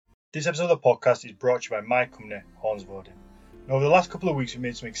This episode of the podcast is brought to you by my company, Horns of Odin. Now, over the last couple of weeks, we've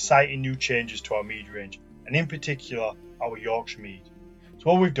made some exciting new changes to our mead range, and in particular, our Yorkshire mead. So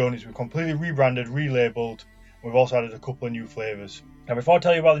what we've done is we've completely rebranded, relabelled, and we've also added a couple of new flavours. Now, before I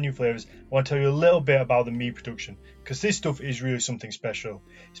tell you about the new flavours, I want to tell you a little bit about the mead production, because this stuff is really something special.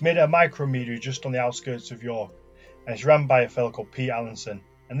 It's made at a micro meadery just on the outskirts of York, and it's run by a fellow called Pete Allenson,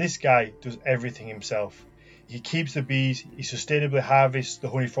 and this guy does everything himself. He keeps the bees, he sustainably harvests the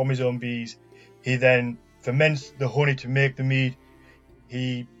honey from his own bees, he then ferments the honey to make the mead,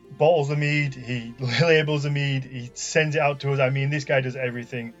 he bottles the mead, he labels the mead, he sends it out to us. I mean, this guy does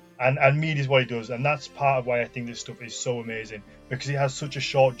everything, and mead is what he does, and that's part of why I think this stuff is so amazing, because it has such a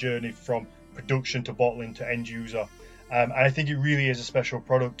short journey from production to bottling to end user, and I think it really is a special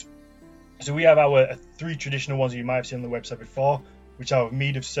product. So we have our three traditional ones that you might have seen on the website before, which are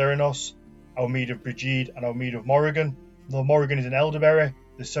mead of Serenos, our mead of Brigid, and our mead of Morrigan. The Morrigan is an elderberry,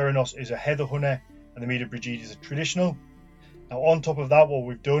 the Serenos is a heather honey, and the mead of Brigid is a traditional. Now on top of that, what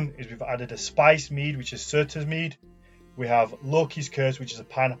we've done is we've added a spice mead, which is Surta's mead. We have Loki's Curse, which is a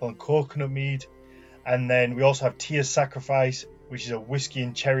pineapple and coconut mead. And then we also have Tia's Sacrifice, which is a whiskey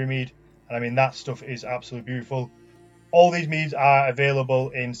and cherry mead. And I mean, that stuff is absolutely beautiful. All these meads are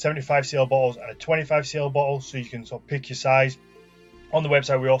available in 75cl bottles and a 25cl bottle, so you can sort of pick your size. On the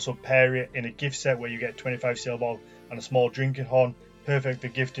website, we also pair it in a gift set where you get a 25cl bottle and a small drinking horn, perfect for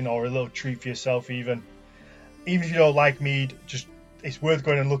gifting or a little treat for yourself even. Even if you don't like mead, it's worth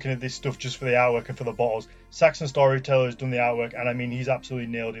going and looking at this stuff just for the artwork and for the bottles. Saxon Storyteller has done the artwork, and I mean, he's absolutely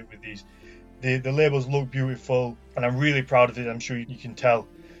nailed it with these. The labels look beautiful, and I'm really proud of it, I'm sure you can tell.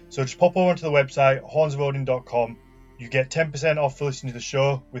 So just pop over to the website, hornsofodin.com. You get 10% off for listening to the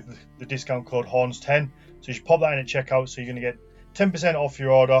show with the discount code HORNS10. So you should pop that in at checkout, so you're going to get 10% off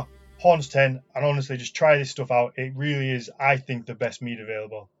your order, HORNS10, and honestly, just try this stuff out. It really is, I think, the best mead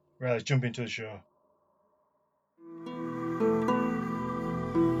available. Right, let's jump into the show.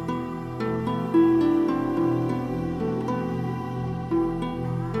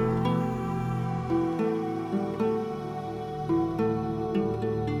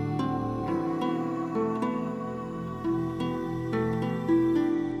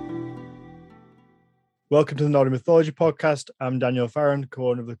 Welcome to the Nordic Mythology Podcast. I'm Daniel Farron,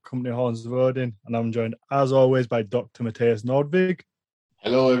 co-owner of the company Horns of Odin, and I'm joined, as always, by Dr. Matthias Nordvig.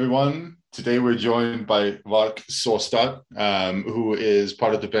 Hello, everyone. Today we're joined by Vark Såstad, who is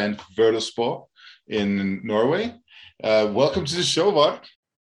part of the band Völuspor in Norway. Welcome to the show, Vark.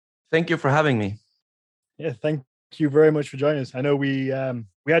 Thank you for having me. Yeah, thank you very much for joining us. I know we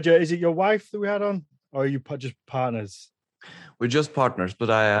had is it your wife that we had on, or are you just partners? We're just partners, but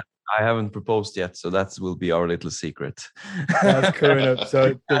I haven't proposed yet, so that will be our little secret. That's coming up.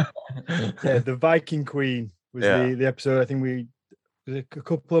 So the Viking Queen was the episode. I think we a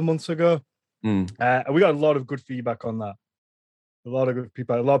couple of months ago. We got a lot of good feedback on that. A lot of good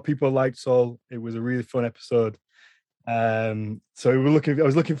feedback. A lot of people liked Soul. It was a really fun episode. So I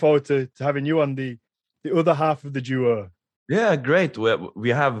was looking forward to having you on the other half of the duo. Yeah, great. We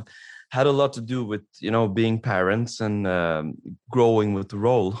have had a lot to do with being parents and growing with the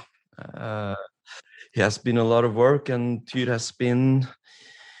role. It has been a lot of work, and Tyr has been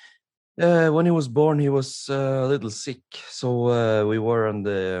when he was born he was a little sick, so we were on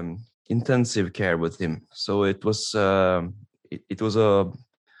the intensive care with him, so it was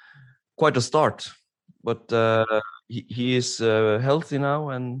quite a start, but he is healthy now,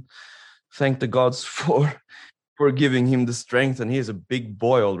 and thank the gods for giving him the strength, and he is a big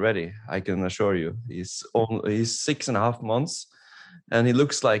boy already, I can assure you. He's 6.5 months, and he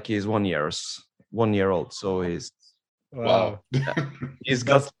looks like he's 1 year old. So he's wow. He's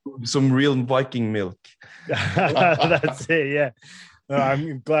got some real Viking milk. That's it. Yeah. No,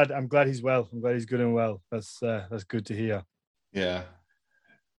 I'm glad he's well. I'm glad he's good and well. That's good to hear. Yeah.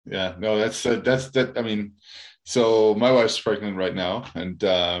 No, that's that. I mean, so my wife's pregnant right now, and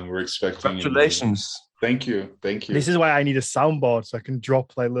we're expecting. Congratulations. Thank you. This is why I need a soundboard, so I can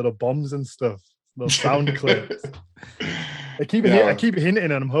drop like little bombs and stuff, little sound clips. I keep hinting,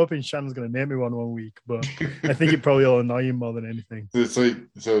 and I'm hoping Shannon's going to name me one week, but I think it probably will annoy him more than anything.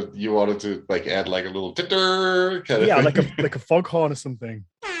 So you wanted to like add like a little titter kind of thing? like a foghorn or something.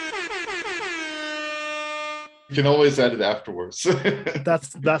 You can always add it afterwards.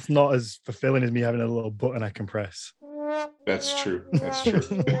 That's not as fulfilling as me having a little button I can press. That's true.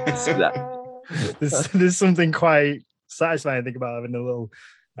 There's something quite satisfying to think about having a little.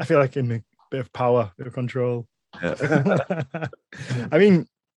 I feel like in a bit of power, bit of control. Yeah. I mean,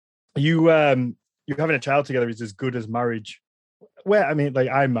 you having a child together is as good as marriage. Well, I mean, like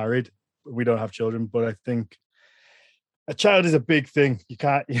I'm married, we don't have children, but I think a child is a big thing. You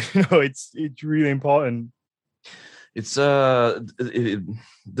can't, it's really important. It's the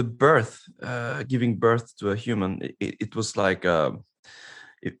birth, giving birth to a human. It was like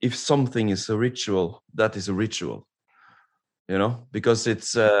if something is a ritual, that is a ritual, because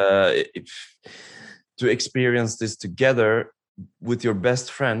it's to experience this together with your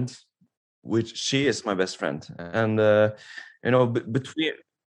best friend, which she is my best friend, and between,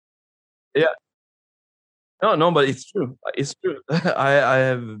 yeah. No, but it's true. It's true. I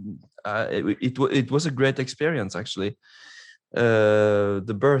have. It was a great experience, actually.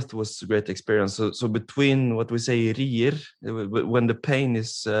 The birth was a great experience. So between what we say rier, when the pain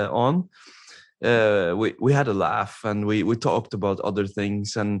is on, we had a laugh, and we talked about other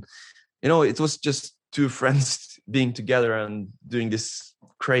things, and it was just two friends being together and doing this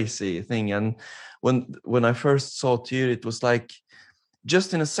crazy thing. And when I first saw Tyr, it was like,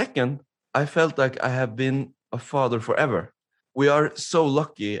 just in a second, I felt like I have been a father forever. We are so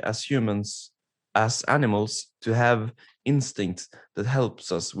lucky as humans, as animals, to have instincts that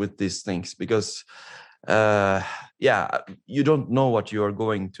helps us with these things, because you don't know what you are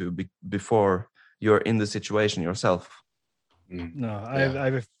going to be before you're in the situation yourself. No, I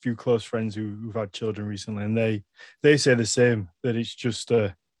have a few close friends who've had children recently, and they say the same, that it's just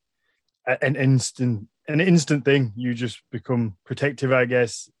an instant thing. You just become protective, I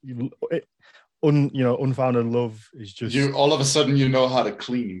guess. Unfounded love is just, you all of a sudden know how to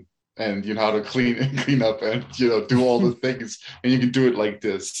clean, and you know how to clean up, and do all the things, and you can do it like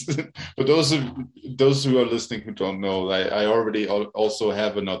this. But those who are listening who don't know, I already also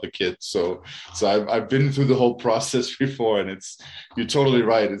have another kid, so I've been through the whole process before, and you're totally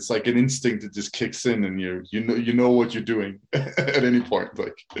right. It's like an instinct that just kicks in, and you know what you're doing at any point,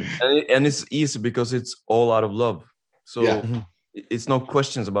 like. And it's easy because it's all out of love. So yeah. It's no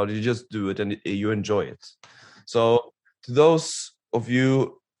questions about it. You just do it and you enjoy it. So to those of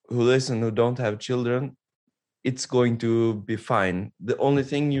you who listen who don't have children, it's going to be fine. The only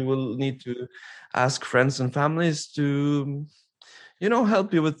thing you will need to ask friends and families to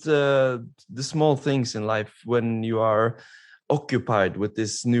help you with the small things in life when you are occupied with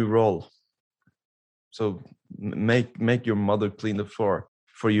this new role. So make your mother clean the floor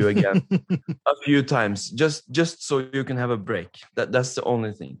for you again a few times, just so you can have a break. That's the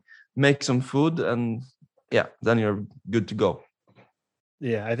only thing. Make some food, and then you're good to go.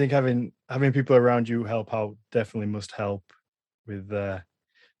 Yeah, I think having people around you help out definitely must help with the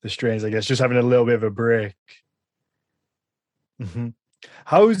strains, I guess. Just having a little bit of a break. Mm-hmm.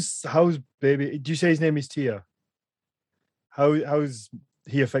 How's baby? Do you say his name is Tia? How's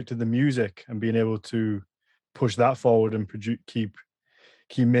he affected the music and being able to push that forward and keep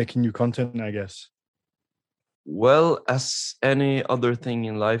making new content, I guess? Well, as any other thing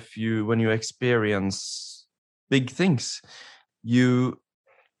in life, when you experience big things, you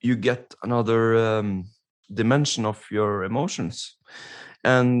get another dimension of your emotions.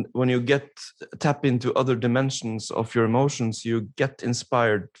 And when you tap into other dimensions of your emotions, you get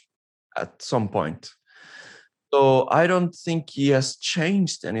inspired at some point. So I don't think he has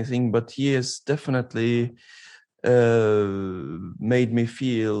changed anything, but he has definitely made me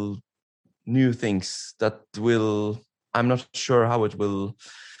feel new things that I'm not sure how it will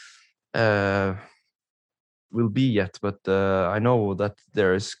be yet, but I know that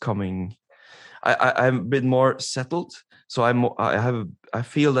there is coming. I'm a bit more settled, so I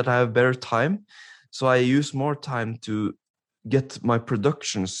feel that I have better time, so I use more time to get my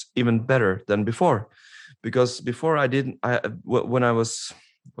productions even better than before, because before when I was,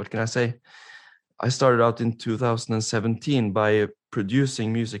 what can I say, I started out in 2017 by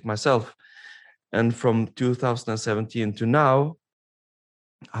producing music myself, and from 2017 to now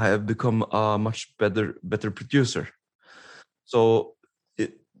I have become a much better producer. So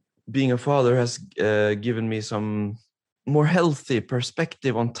being a father has given me some more healthy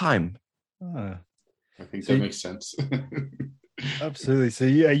perspective on time. I think that makes sense. Absolutely. So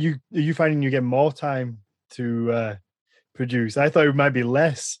are you finding you get more time to produce? I thought it might be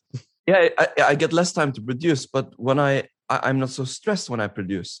less. Yeah, I get less time to produce, but when I'm not so stressed when I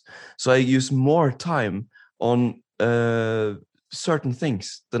produce, so I use more time on certain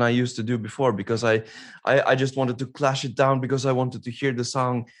things than I used to do before, because I just wanted to clash it down because I wanted to hear the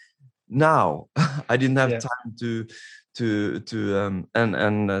song now. I didn't have time to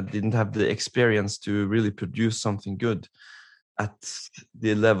didn't have the experience to really produce something good at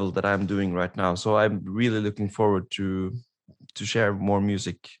the level that I'm doing right now. So I'm really looking forward to share more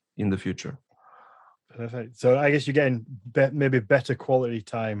music in the future. Perfect. So I guess you're getting maybe better quality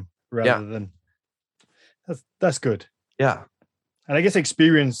time rather than. That's good. Yeah. And I guess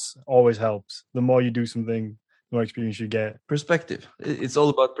experience always helps. The more you do something, more experience you get. Perspective. It's all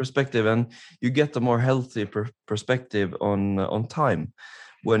about perspective, and you get a more healthy perspective on time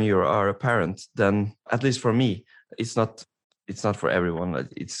when you are a parent. Then, at least for me, it's not for everyone.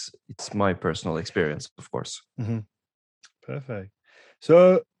 It's my personal experience, of course. Mm-hmm. Perfect.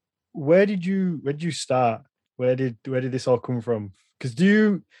 So, where did you start? Where did this all come from? Because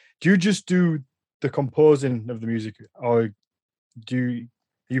do you just do the composing of the music, or are you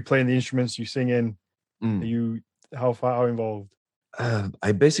playing the instruments? You singing? Are you how involved?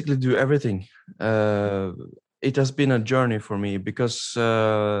 I basically do everything. It has been a journey for me because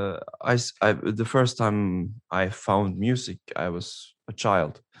the first time I found music, I was a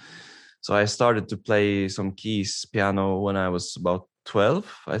child. So I started to play some keys piano when I was about 12,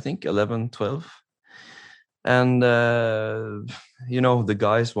 I think, 11, 12. And, the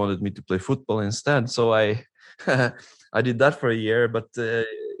guys wanted me to play football instead. So I I did that for a year, but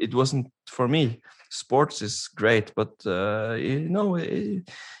it wasn't for me. Sports is great, but if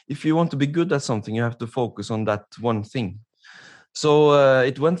you want to be good at something, you have to focus on that one thing. So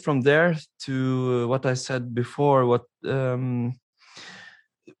it went from there to what I said before.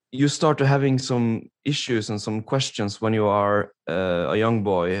 You start to having some issues and some questions when you are a young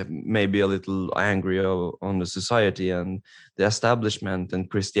boy, maybe a little angry on the society and the establishment and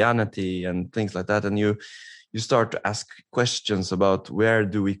Christianity and things like that, and you start to ask questions about where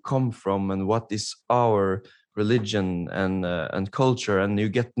do we come from and what is our religion and culture, and you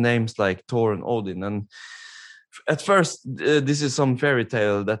get names like Thor and Odin. And at first, this is some fairy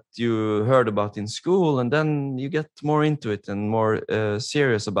tale that you heard about in school, and then you get more into it and more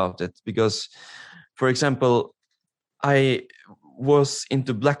serious about it. Because, for example, I was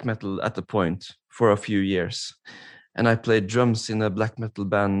into black metal at a point for a few years, and I played drums in a black metal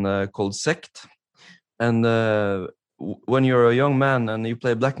band called Sect. And when you're a young man and you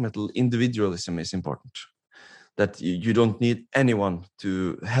play black metal, individualism is important. That you don't need anyone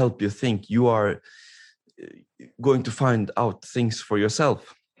to help you think. You are going to find out things for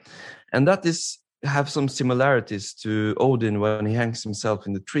yourself. And that have some similarities to Odin when he hangs himself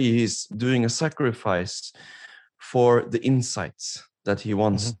in the tree. He's doing a sacrifice for the insights that he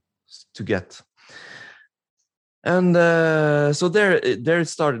wants to get. And so there it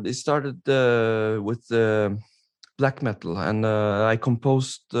started. It started with black metal, and I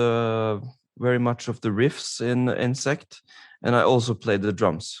composed very much of the riffs in Sect, and I also played the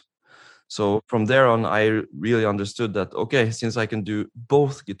drums. So from there on, I really understood that, okay, since I can do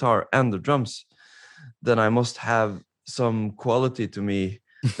both guitar and the drums, then I must have some quality to me.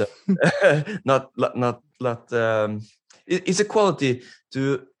 That it's a quality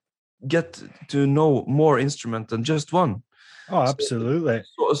to get to know more instrument than just one. Oh, absolutely.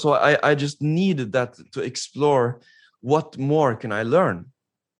 So I just needed that to explore what more can I learn.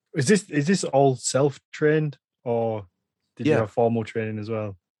 Is this all self-trained, or did you have formal training as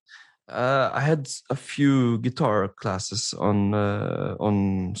well? I had a few guitar classes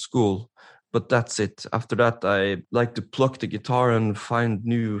on school, but that's it. After that, I like to pluck the guitar and find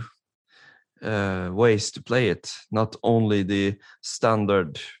new ways to play it, not only the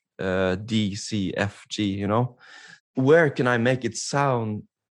standard D, C, F, G, Where can I make it sound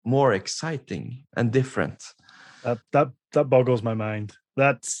more exciting and different? That boggles my mind.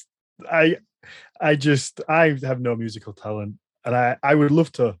 That's I have no musical talent, and I would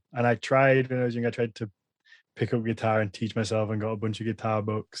love to. And I tried when I was young. I tried to pick up guitar and teach myself, and got a bunch of guitar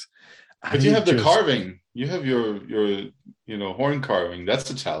books. But you have the carving. You have your horn carving. That's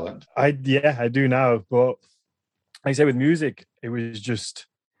a talent. I do now. But like I say, with music, it was just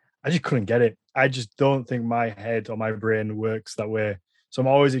I just couldn't get it. I just don't think my head or my brain works that way. So I'm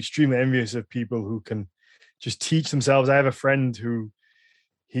always extremely envious of people who can just teach themselves. I have a friend who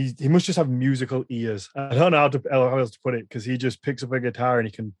he must just have musical ears. I don't know how else to put it, because he just picks up a guitar and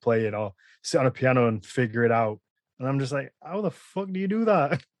he can play it, or sit on a piano and figure it out. And I'm just like, how the fuck do you do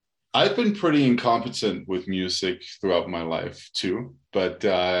that? I've been pretty incompetent with music throughout my life too, but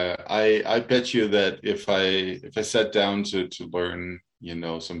I bet you that if I sat down to learn,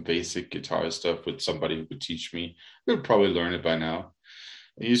 some basic guitar stuff with somebody who could teach me, I would probably learn it by now.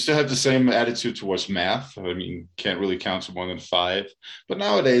 I used to have the same attitude towards math. I mean, can't really count to more than 5. But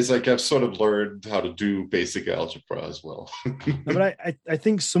nowadays, I've sort of learned how to do basic algebra as well. But I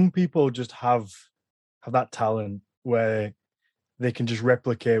think some people just have that talent where they can just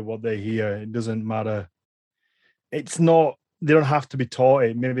replicate what they hear. It doesn't matter. They don't have to be taught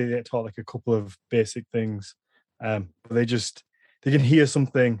it. Maybe they get taught like a couple of basic things. But they can hear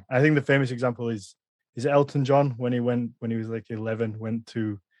something. I think the famous example is Elton John, when he was like 11, went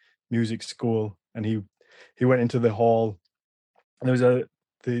to music school, and he went into the hall, and there was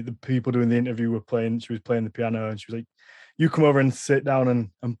the people doing the interview were playing. She was playing the piano, and she was like, "You come over and sit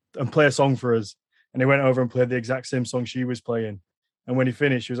down and play a song for us." And he went over and played the exact same song she was playing. And when he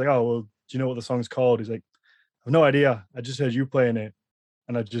finished, she was like, "Oh, well, do you know what the song's called?" He's like, "I have no idea. I just heard you playing it,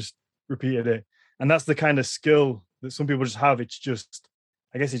 and I just repeated it." And that's the kind of skill that some people just have. It's just,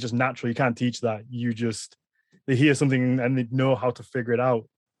 I guess it's just natural. You can't teach that. They hear something and they know how to figure it out.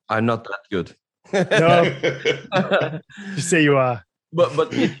 I'm not that good. No, you say you are.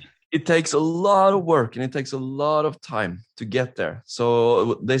 But it takes a lot of work and it takes a lot of time to get there.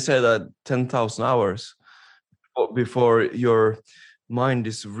 So they say that 10,000 hours before your mind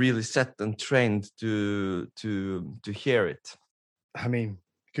is really set and trained to hear it. I mean, you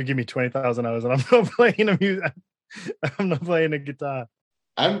could give me 20,000 hours and I'm not playing I'm not playing a guitar.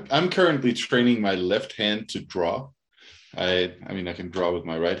 I'm currently training my left hand to draw. I mean, I can draw with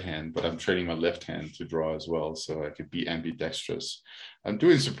my right hand, but I'm training my left hand to draw as well, so I could be ambidextrous. I'm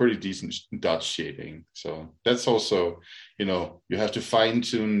doing some pretty decent dot shading, so that's also, you have to fine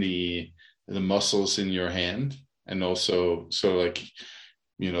tune the muscles in your hand, and also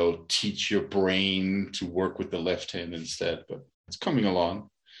teach your brain to work with the left hand instead. But it's coming along.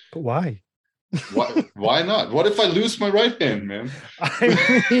 But why? Why not? What if I lose my right hand, man?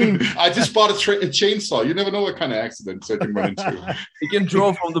 I mean, I just bought a chainsaw. You never know what kind of accidents I can run into. You can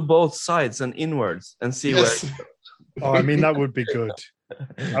draw from the both sides and inwards and see where. Oh, I mean, that would be good.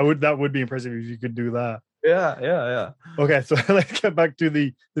 That would be impressive if you could do that. Yeah. Okay, so let's get back to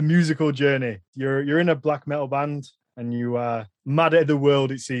the musical journey. You're in a black metal band and you are mad at the world,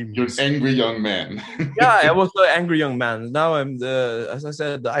 it seems. You're an angry young man. Yeah, I was an angry young man. Now as I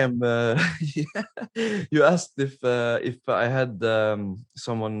said, I am. You asked if I had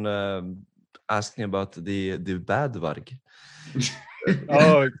someone asking about the bad Varg.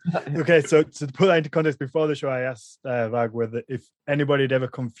 Oh, okay. So to put that into context, before the show, I asked Varg whether if anybody had ever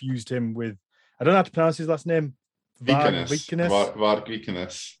confused him with, I don't know how to pronounce his last name. Varg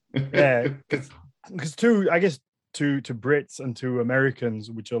Vikernes. Yeah, because to Brits and to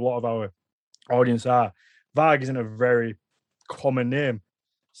Americans, which a lot of our audience are, Varg isn't a very common name.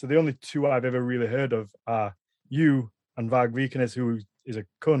 So the only two I've ever really heard of are you and Varg Vikernes, who is a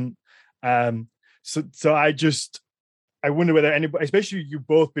cunt. So I wonder whether anybody, especially you've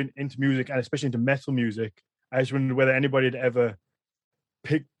both been into music and especially into metal music, I just wonder whether anybody had ever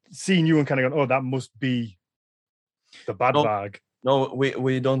seen you and kind of gone, "Oh, that must be the bad Varg." No,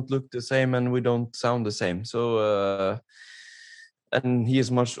 we don't look the same and we don't sound the same. So, and he is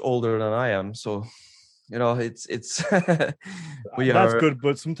much older than I am. So, it's That's good,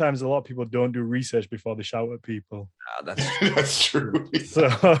 but sometimes a lot of people don't do research before they shout at people. That's true.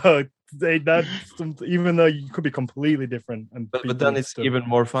 So even though you could be completely different, but then it's even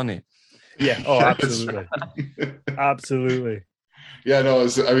more funny. Yeah. Oh, absolutely, absolutely. Yeah, no.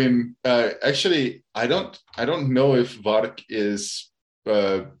 I mean, actually, I don't know if Varg is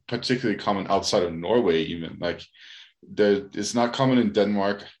particularly common outside of Norway. Even like, it's not common in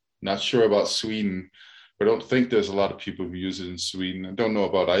Denmark. Not sure about Sweden. I don't think there's a lot of people who use it in Sweden. I don't know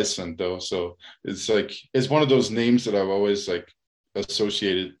about Iceland though. So it's one of those names that I've always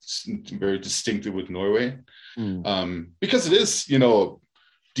associated very distinctly with Norway, because it is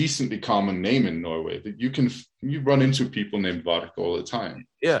decently common name in Norway that you run into people named Varg all the time.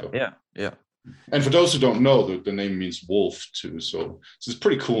 Yeah. And for those who don't know, the name means wolf too. So it's a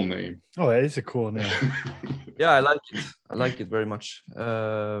pretty cool name. Oh, it is a cool name. Yeah, I like it. I like it very much.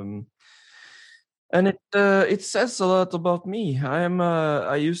 And it says a lot about me.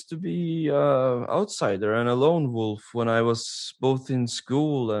 I used to be outsider and a lone wolf when I was both in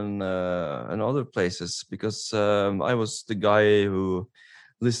school and other places, because I was the guy who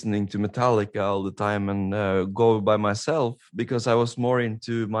listening to Metallica all the time and go by myself because I was more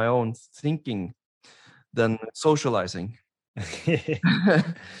into my own thinking than socializing. I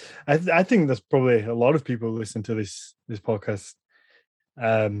think there's probably a lot of people who listen to this podcast.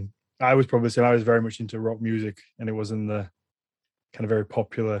 I was probably saying I was very much into rock music, and it wasn't the kind of very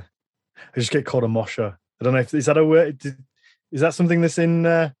popular. I just get called a mosher. I don't know if is that a word. Is that something that's in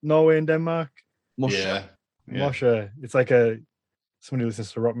Norway and Denmark? Yeah. Mosher. It's like somebody who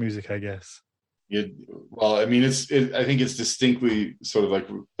listens to rock music, I guess. Yeah. Well, I mean, I think it's distinctly sort of like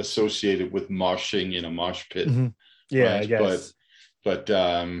associated with moshing in a mosh pit. Mm-hmm. Yeah, right? I guess. But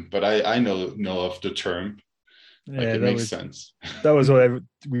I know of the term. Like, it makes sense. That was what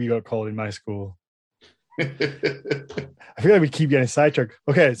we got called in my school. I feel like we keep getting sidetracked.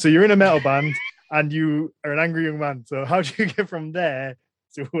 Okay, so you're in a metal band and you are an angry young man. So how do you get from there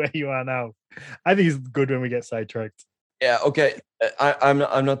to where you are now? I think it's good when we get sidetracked. Yeah. Okay. I'm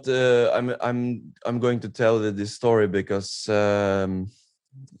going to tell this story because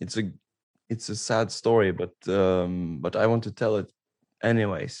it's a sad story, but I want to tell it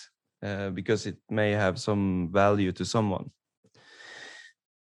anyways, because it may have some value to someone.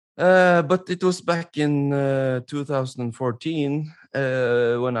 But it was back in 2014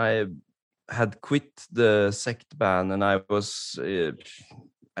 when I had quit the sect band, and I was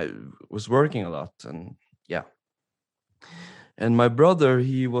working a lot, and yeah. And my brother,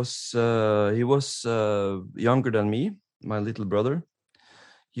 he was younger than me, my little brother.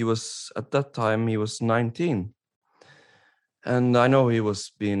 He was at that time 19, and I know he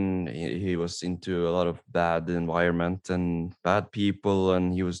was into a lot of bad environment and bad people,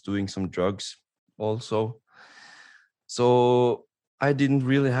 and he was doing some drugs also. So I didn't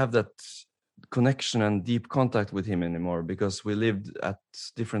really have that connection and deep contact with him anymore, because we lived at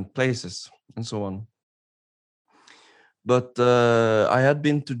different places and so on. But I had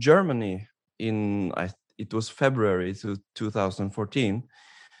been to Germany it was February 2014,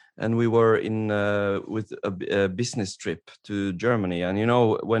 and we were with a business trip to Germany. And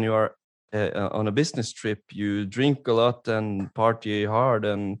when you are on a business trip, you drink a lot and party hard,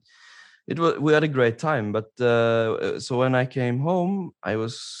 and we had a great time. But so when I came home, I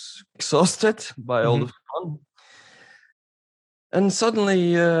was exhausted by all the fun, and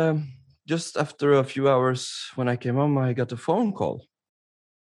suddenly, just after a few hours, when I came home, I got a phone call,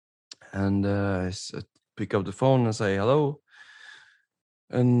 and I pick up the phone and say hello.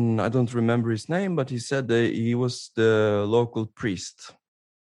 And I don't remember his name, but he said that he was the local priest.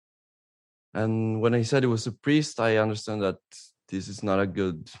 And when he said he was a priest, I understand that this is not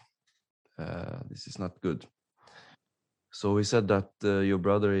good. So he said that your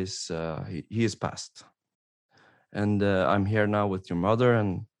brother is he is passed, and I'm here now with your mother,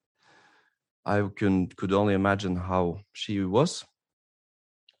 and I could only imagine how she was.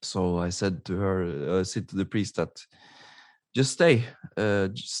 So I said to her, said to the priest that just stay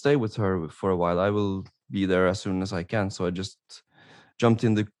with her for a while. I will be there as soon as I can. So I just jumped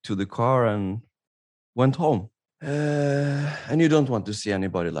into the car and went home. And you don't want to see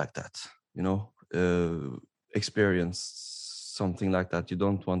anybody like that, experience something like that. You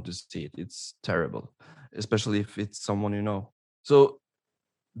don't want to see it. It's terrible, especially if it's someone you know. So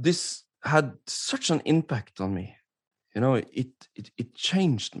this had such an impact on me. It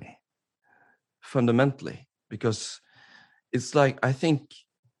changed me fundamentally, because it's like, I think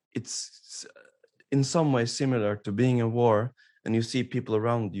it's in some way similar to being in war, and you see people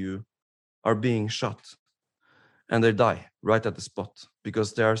around you are being shot and they die right at the spot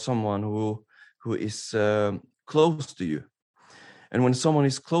because they are someone who is close to you. And when someone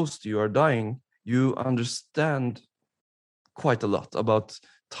is close to you are dying, you understand quite a lot about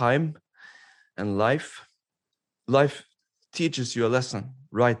time and life. Life teaches you a lesson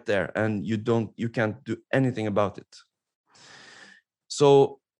right there, and you can't do anything about it.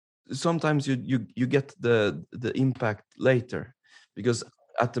 So sometimes you get the impact later, because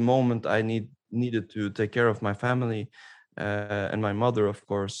at the moment I needed to take care of my family and my mother, of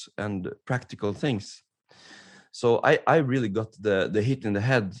course, and practical things. So I really got the hit in the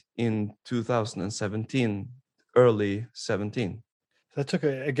head in 2017, early 17.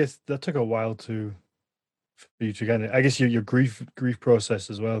 I guess that took a while for you to get it. I guess your grief process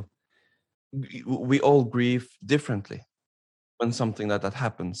as well. We all grieve differently when something like that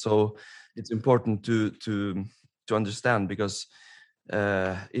happens. So it's important to understand, because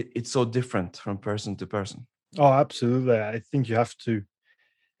it's so different from person to person. Oh, absolutely. I think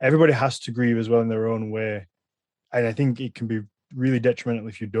everybody has to grieve as well in their own way. And I think it can be really detrimental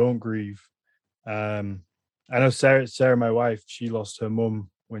if you don't grieve. I know Sarah, my wife, she lost her mum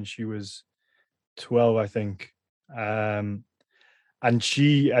when she was 12, I think. And I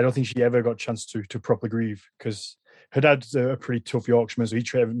don't think she ever got a chance to properly grieve, because her dad's a pretty tough Yorkshireman, so he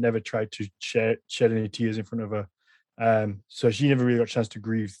never tried to shed any tears in front of her. So she never really got a chance to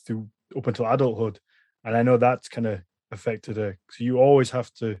grieve up until adulthood. And I know that's kind of affected her. So you always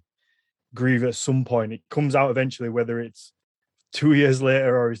have to grieve at some point. It comes out eventually, whether it's 2 years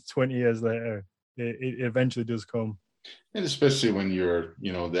later or it's 20 years later, it eventually does come. And especially when you're,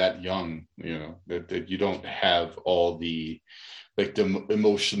 that young, that you don't have all the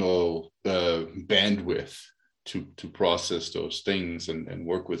emotional bandwidth to process those things and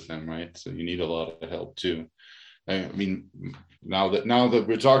work with them, right? So you need a lot of help too. I mean, now that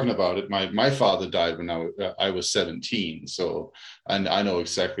we're talking about it, my father died when I was 17. So, and I know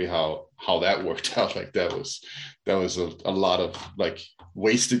exactly how that worked out. Like that was a lot of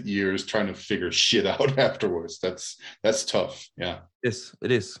wasted years trying to figure shit out afterwards. That's tough. Yeah. Yes,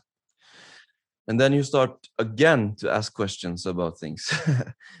 it is. And then you start again to ask questions about things.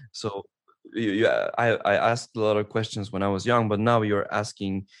 So I asked a lot of questions when I was young, but now you're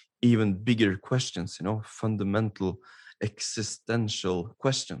asking even bigger questions, fundamental existential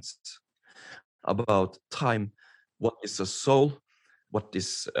questions about time. What is a soul? What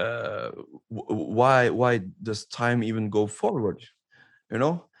is why does time even go forward?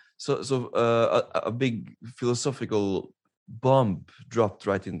 A big philosophical bomb dropped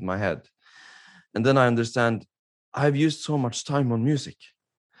right into my head, and then I understand I've used so much time on music,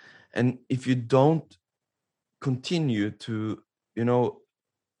 and if you don't continue to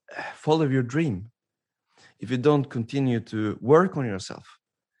follow your dream, if you don't continue to work on yourself,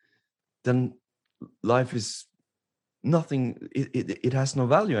 then life is nothing. It has no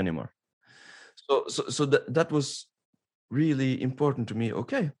value anymore. So that was really important to me.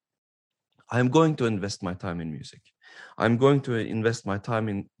 Okay, I'm going to invest my time in music. I'm going to invest my time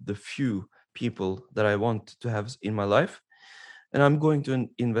in the few people that I want to have in my life, and I'm going to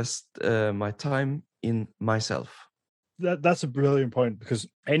invest my time in myself. That's a brilliant point, because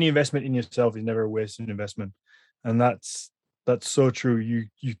any investment in yourself is never a wasted investment, and that's so true.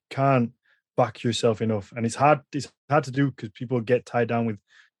 You can't back yourself enough, and it's hard to do because people get tied down with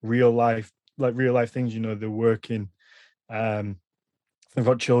real life things. They're working, they've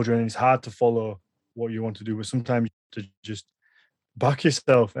got children, and it's hard to follow what you want to do. But sometimes you have to just back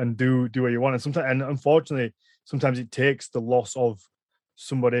yourself and do what you want. And unfortunately, sometimes it takes the loss of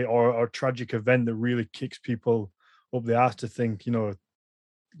somebody or a tragic event that really kicks people up the arse to think, you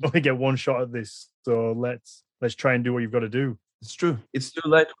only get one shot at this, so let's try and do what you've got to do. It's true. It's too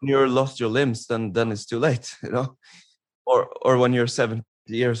late when you're lost your limbs. Then it's too late, or when you're 70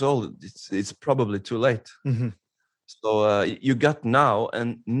 years old, it's probably too late. Mm-hmm. So you got now,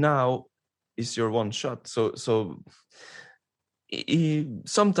 and now is your one shot. So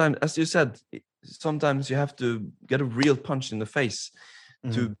sometimes, as you said, sometimes you have to get a real punch in the face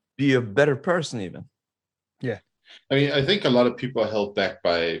to be a better person, even. Yeah. I mean, I think a lot of people are held back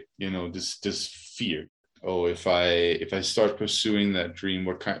by, this fear. Oh, if I start pursuing that dream,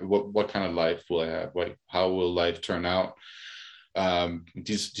 what kind of life will I have? How will life turn out?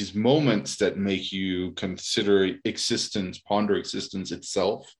 These moments that make you consider existence, ponder existence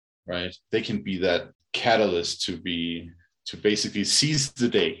itself, right? They can be that catalyst to basically seize the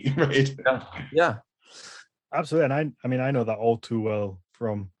day, right? Yeah. Absolutely. And I know that all too well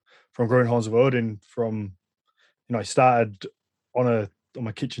from growing Horns of Odin. From I started on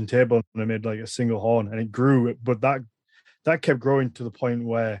my kitchen table and I made like a single horn, and it grew, but that kept growing to the point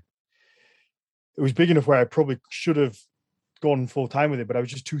where it was big enough where I probably should have gone full time with it, but I was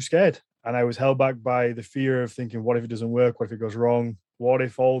just too scared, and I was held back by the fear of thinking, what if it doesn't work? What if it goes wrong? What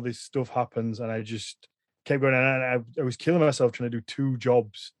if all this stuff happens? And I just kept going, and I was killing myself trying to do two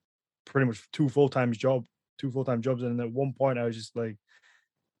jobs, pretty much two full-time jobs. And at one point I was just like,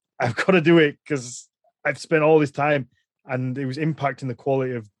 I've got to do it because I've spent all this time and it was impacting the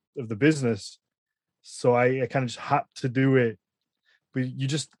quality of the business. So I kind of just had to do it. But you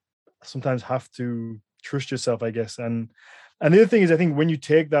just sometimes have to trust yourself, I guess. And the other thing is, I think when you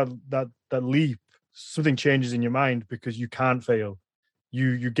take that leap, something changes in your mind because you can't fail.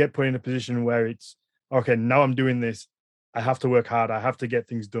 You get put in a position where it's, okay, now I'm doing this. I have to work hard. I have to get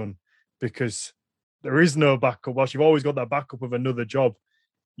things done, because there is no backup. Whilst you've always got that backup of another job,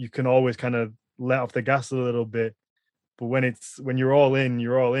 you can always kind of let off the gas a little bit. But when you're all in,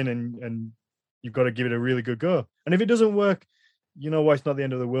 and you've got to give it a really good go. And if it doesn't work, it's not the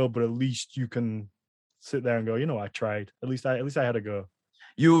end of the world, but at least you can sit there and go, I tried. At least I had a go.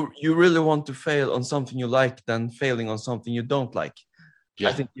 You really want to fail on something you like than failing on something you don't like. Yeah,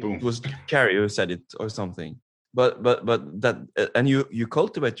 I think it was Carrie who said it or something. But that, and you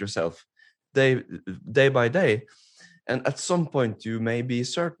cultivate yourself day by day, and at some point you may be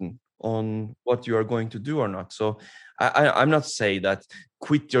certain on what you are going to do or not. So I'm not saying that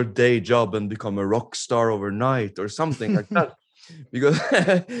quit your day job and become a rock star overnight or something like that, because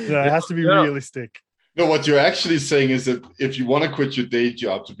it has to be realistic. No, what you're actually saying is that if you want to quit your day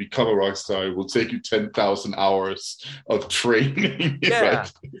job to become a rock star, it will take you 10,000 hours of training. Yeah,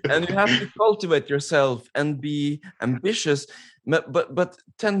 right? And you have to cultivate yourself and be ambitious. But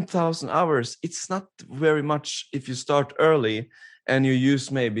 10,000 hours, it's not very much if you start early and you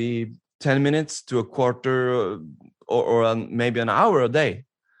use maybe 10 minutes to a quarter or maybe an hour a day.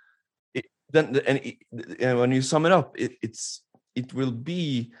 And when you sum it up, it will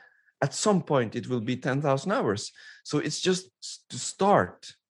be, at some point, it will be 10,000 hours. So it's just to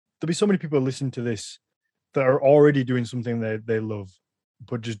start. There'll be so many people listening to this that are already doing something they love,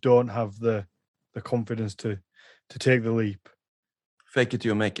 but just don't have the confidence to take the leap. Fake it till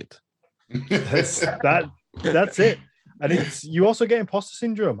you make it. That's it. And it's you also get imposter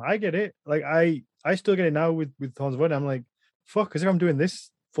syndrome. I get it. Like I still get it now with Horns of Odin. I'm like, fuck, because if I'm doing this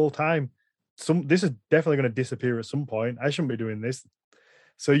full time, this is definitely going to disappear at some point. I shouldn't be doing this.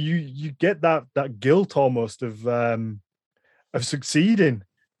 So you get that guilt almost of succeeding.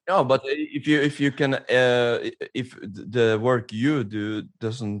 No, but if you can if the work you do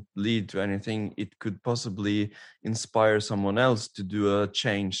doesn't lead to anything, it could possibly inspire someone else to do a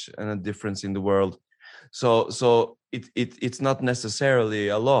change and a difference in the world. So it's not necessarily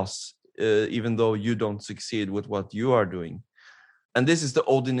a loss, even though you don't succeed with what you are doing. And this is the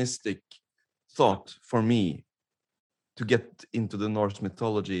Odinistic thought for me, to get into the Norse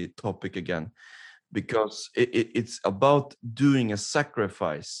mythology topic again, because it's about doing a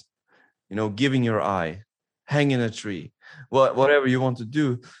sacrifice, giving your eye, hanging a tree, whatever you want to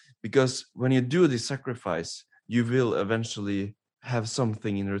do, because when you do this sacrifice, you will eventually have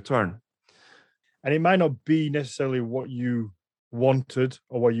something in return. And it might not be necessarily what you wanted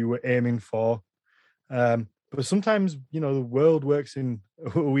or what you were aiming for, but sometimes the world works in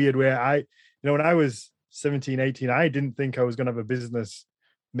a weird way. When I was 17, 18, I didn't think I was going to have a business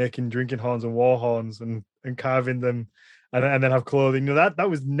making drinking horns and war horns and carving them and then have clothing. That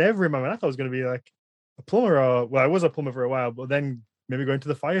was never in my mind. I thought I was going to be like a plumber, I was a plumber for a while, but then maybe going to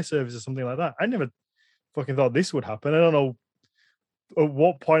the fire service or something like that. I never fucking thought this would happen. I don't know at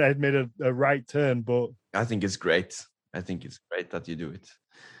what point I had made a right turn, but I think it's great. I think it's great that you do it.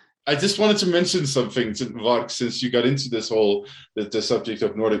 I just wanted to mention something to Varg, since you got into this whole the subject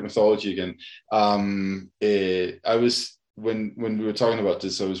of Nordic mythology again. I was when we were talking about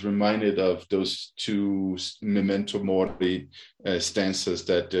this, I was reminded of those two Memento Mori stanzas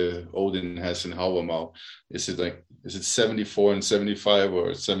that Odin has in Hávamál. Is it 74 and 75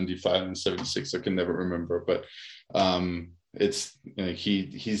 or 75 and 76? I can never remember, but it's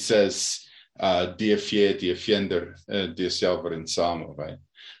he says "Die Fje, die Fiender, die Sjálfur Sama," right?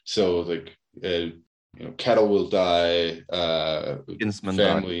 So cattle will die, kinsmen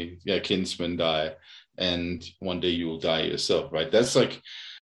family, die. Kinsmen die, and one day you will die yourself, right? That's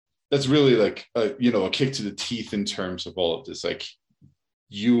really like a kick to the teeth in terms of all of this. Like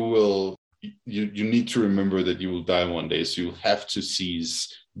you need to remember that you will die one day, so you have to seize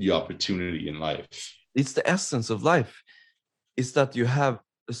the opportunity in life. It's the essence of life. It's that you have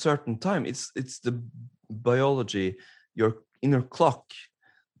a certain time. It's the biology, your inner clock.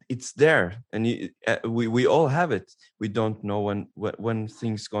 It's there, and we all have it. We don't know when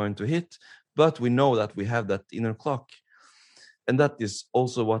things going to hit, but we know that we have that inner clock. And that is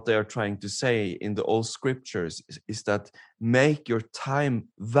also what they are trying to say in the old scriptures, is that make your time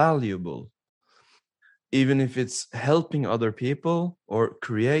valuable. Even if it's helping other people or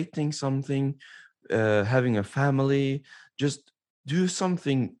creating something, having a family, just do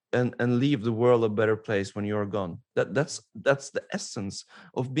something and leave the world a better place when you're gone. That's the essence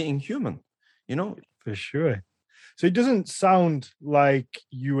of being human, For sure. So it doesn't sound like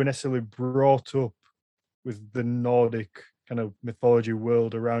you were necessarily brought up with the Nordic kind of mythology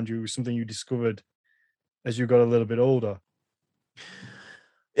world around you. It was something you discovered as you got a little bit older.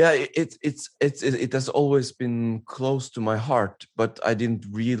 Yeah, it has always been close to my heart, but I didn't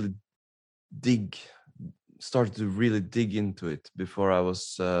really started to really dig into it before I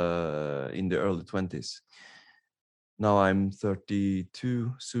was in the early 20s. Now I'm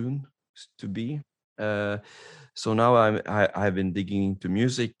 32 soon to be. So now I've been digging into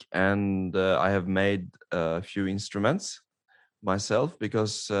music, and I have made a few instruments myself,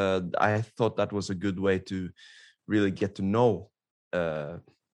 because I thought that was a good way to really get to know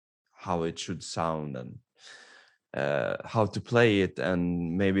how it should sound, and how to play it,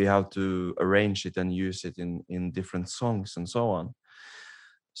 and maybe how to arrange it and use it in different songs and so on.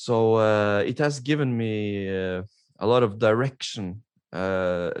 So it has given me a lot of direction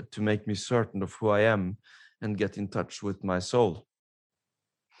to make me certain of who I am and get in touch with my soul.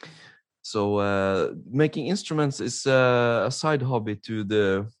 So making instruments is a side hobby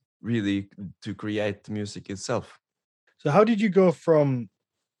to create music itself. So how did you go from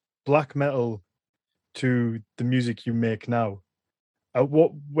black metal to the music you make now?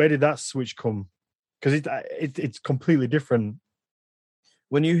 Where did that switch come? Because it's completely different.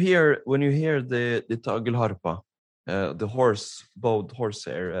 When you hear the tagelharpa, the bowed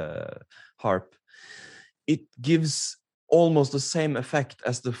horsehair harp, it gives almost the same effect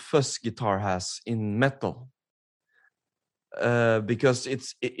as the fuzz guitar has in metal, because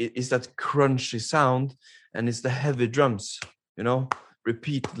it's that crunchy sound, and it's the heavy drums,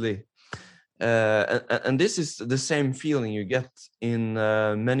 repeatedly. And this is the same feeling you get in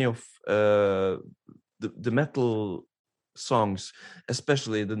many of the metal songs,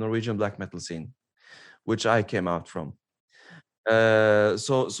 especially the Norwegian black metal scene, which I came out from.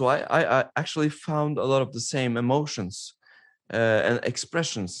 So I actually found a lot of the same emotions and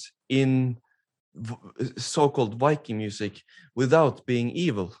expressions in so-called Viking music without being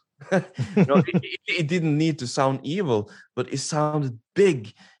evil. It didn't need to sound evil, but it sounded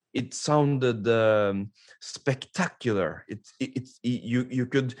big. It sounded spectacular. You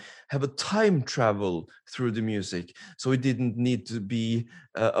could have a time travel through the music, so it didn't need to be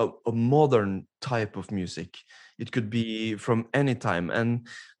a modern type of music. It could be from any time, and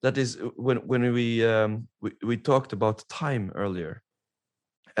that is when we talked about time earlier.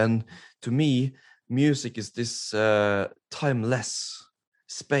 And to me, music is this timeless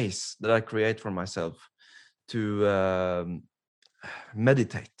space that I create for myself to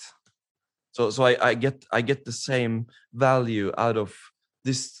meditate. So I get the same value out of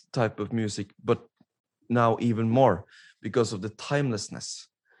this type of music, but now even more because of the timelessness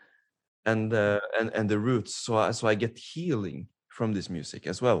and the roots. So I get healing from this music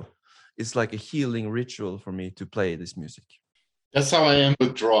as well. It's like a healing ritual for me to play this music. That's how I am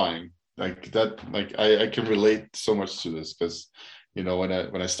with drawing. Like that, like I can relate so much to this because, you know,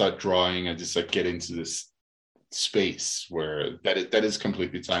 when I start drawing, I just like get into this space where that is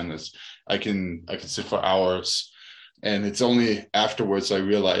completely timeless. I can sit for hours, and it's only afterwards I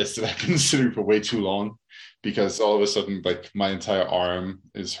realize that I've been sitting for way too long, because all of a sudden like my entire arm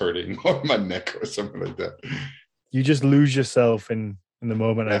is hurting or my neck or something like that. You just lose yourself in the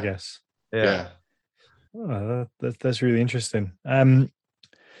moment, I guess. Yeah. Oh, that's really interesting.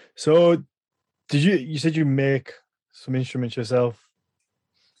 So you said you make some instruments yourself?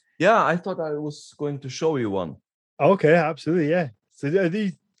 Yeah, I thought I was going to show you one. Okay, absolutely, yeah. So are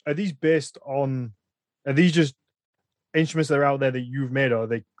these based on? Are these just instruments that are out there that you've made, or are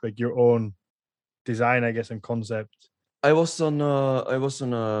they like your own design, I guess, and concept? I was on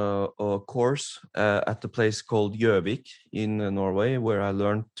a course at the place called Gjøvik in Norway, where I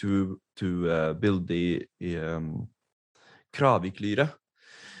learned to build the Kraviklyre,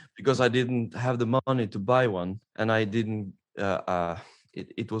 because I didn't have the money to buy one, and I didn't.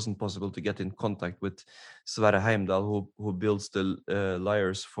 It wasn't possible to get in contact with Sverre Heimdal, who builds the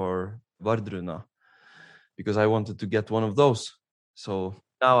lyres for Vardruna, because I wanted to get one of those. So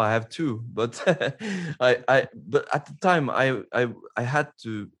now I have two, but but at the time I had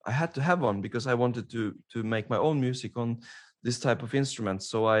to have one because I wanted to make my own music on this type of instrument.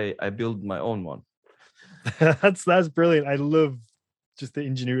 So I built my own one. That's brilliant. I love just the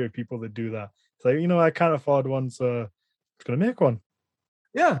ingenuity of people that do that. It's like, I can't afford one, so I'm gonna make one.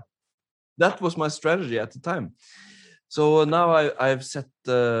 Yeah, that was my strategy at the time. So now I've set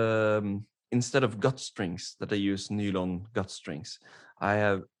instead of gut strings that I use nylon gut strings. I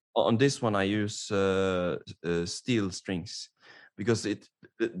have on this one I use steel strings, because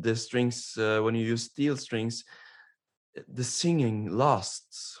the strings when you use steel strings, the singing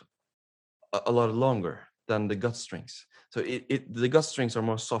lasts a lot longer than the gut strings. So the gut strings are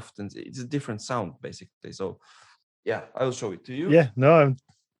more soft and it's a different sound basically. So yeah, I will show it to you. Yeah, no,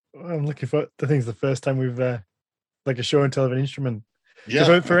 I'm looking for. I think it's the first time we've like a show and tell of an instrument. Yeah.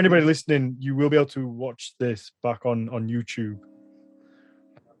 So for anybody listening, you will be able to watch this back on YouTube.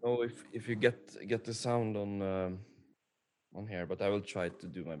 Oh, if you get the sound on here, but I will try to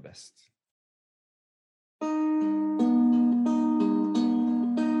do my best.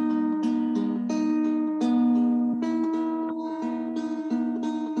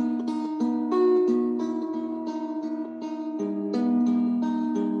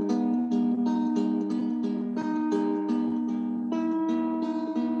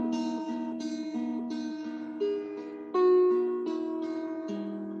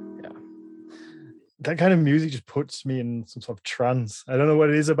 That kind of music just puts me in some sort of trance. I don't know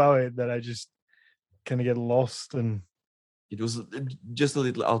what it is about it that I just kind of get lost. And it was just a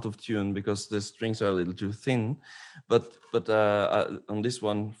little out of tune because the strings are a little too thin. But on this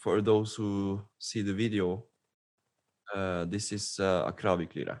one, for those who see the video, this is a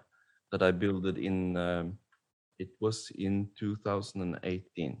Kraviklyre that I built in. It was in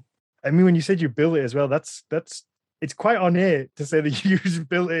 2018. I mean, when you said you built it as well, that's it's quite on air to say that you just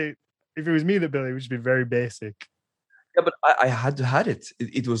built it. If it was me that built it, it would just be very basic. Yeah, but I had to have it.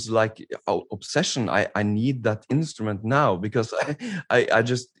 It was like obsession. I need that instrument now because I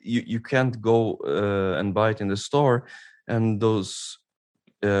just you can't go and buy it in the store, and those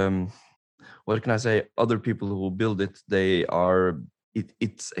what can I say? Other people who build it,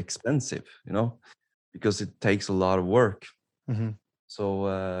 it's expensive, because it takes a lot of work. Mm-hmm.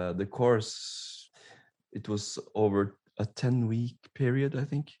 So the course, it was over a 10-week period, I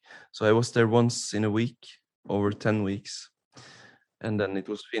think. So I was there once in a week, over 10 weeks, and then it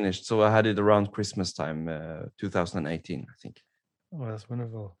was finished. So I had it around Christmas time, 2018, I think. Oh, that's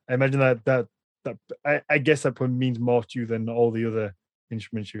wonderful. I imagine that I guess that probably means more to you than all the other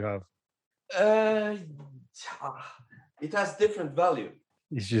instruments you have. Uh, it has different value.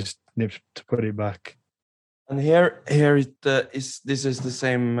 It's just nips to put it back. And here it is. This is the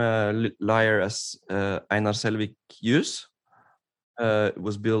same lyre as Einar Selvik use. It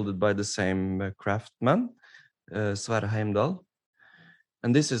was built by the same craftsman, Sverre Heimdal.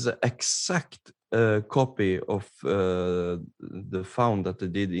 And this is an exact copy of the found that they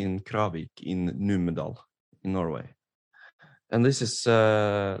did in Kravik in Numedal in Norway. And this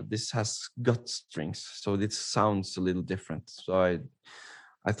has gut strings, so it sounds a little different. So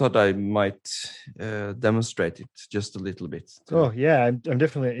I thought I might demonstrate it just a little bit. Oh yeah, I'm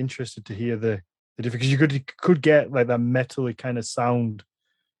definitely interested to hear the difference, because you could get like that metally kind of sound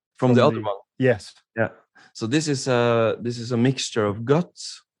from the other one. Yes. Yeah. So this is a mixture of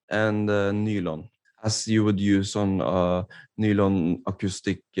guts and nylon, as you would use on a nylon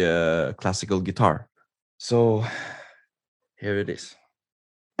acoustic classical guitar. So here it is.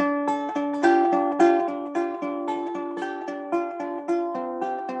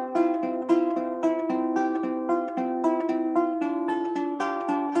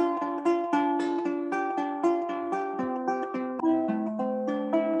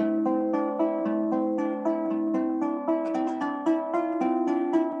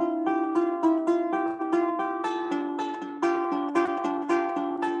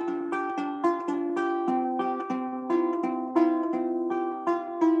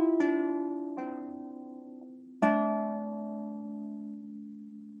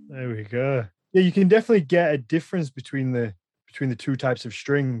 There we go. Yeah, you can definitely get a difference between the two types of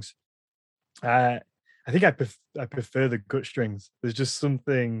strings. I think I prefer the gut strings. There's just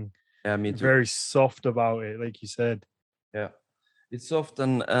something me too. very soft about it, like you said. Yeah, it's soft,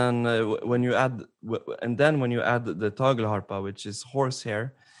 and when you add the tagelharpa, which is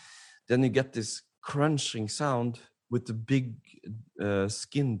horsehair, then you get this crunching sound with the big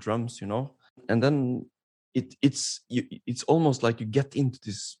skin drums, and then it's almost like you get into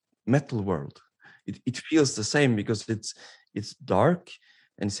this metal world. It feels the same because it's dark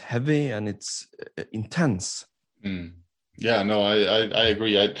and it's heavy and it's intense. Yeah, no, I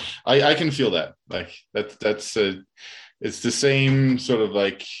agree. I can feel that. Like that's it's the same sort of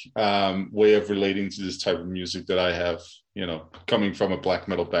like way of relating to this type of music that I have, coming from a black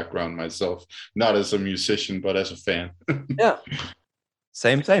metal background myself, not as a musician, but as a fan. Yeah,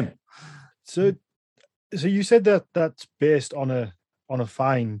 same. So you said that that's based on a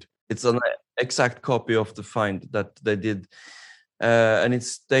find. It's an exact copy of the find that they did, and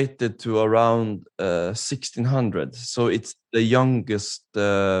it's dated to around 1600. So it's the youngest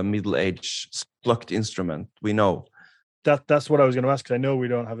middle-aged plucked instrument we know. That's what I was going to ask, because I know we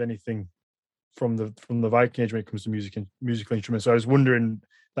don't have anything from the Viking Age when it comes to musical instruments. So I was wondering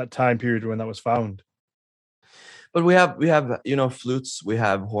that time period when that was found. But we have flutes, we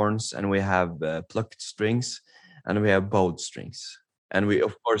have horns, and we have plucked strings, and we have bowed strings, and we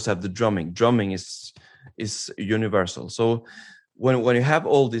of course have the drumming. Drumming is universal. So when you have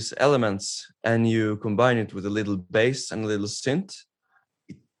all these elements and you combine it with a little bass and a little synth,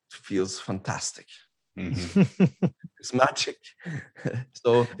 it feels fantastic. Mm-hmm. It's magic.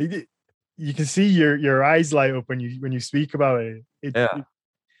 So you can see your eyes light up when you speak about it.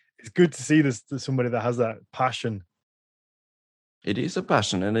 It's good to see this somebody that has that passion. It is a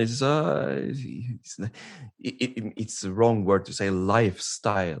passion, and it's the wrong word to say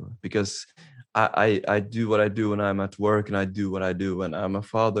lifestyle, because I do what I do when I'm at work, and I do what I do when I'm a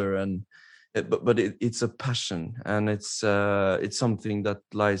father, and but it's a passion, and it's something that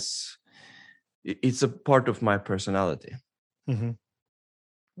lies. It's a part of my personality. Mm-hmm.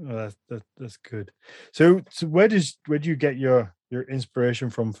 Oh, that's good. So where do you get your inspiration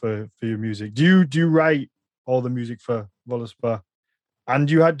from for your music? Do you write all the music for Völuspá? And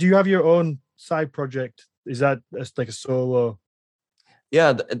do you have your own side project? Is that like a solo?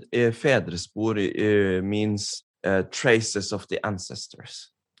 Yeah, Fädrespor means traces of the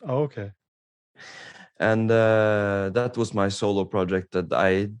ancestors. Oh, okay. And that was my solo project that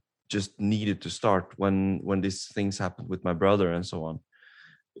I just needed to start when these things happened with my brother and so on.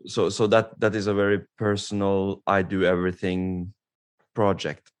 So that is a very personal, I do everything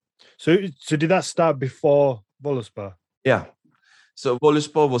project. So did that start before Völuspá? Yeah. So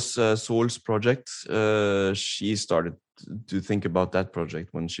Völuspá was Sol's project. She started to think about that project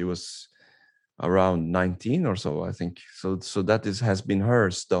when she was around 19 or so, I think. So that has been her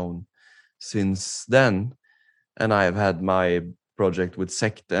stone since then. And I have had my project with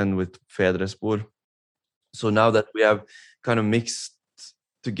Sekt and with Fädrespor. So now that we have kind of mixed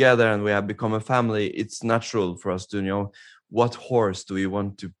together and we have become a family, it's natural for us to what horse do we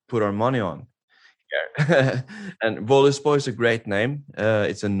want to put our money on here? And Voluspo is a great name.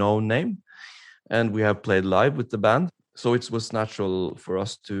 It's a known name, and we have played live with the band, so it was natural for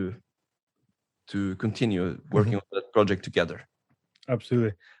us to continue working on that project together.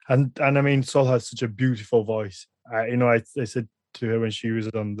 Absolutely. And I mean, Sol has such a beautiful voice. I said to her when she was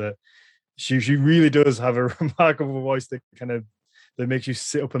on that she really does have a remarkable voice that that makes you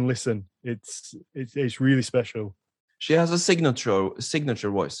sit up and listen. It's really special. She has a signature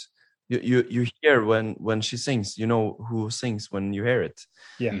voice. You hear when she sings. You know who sings when you hear it.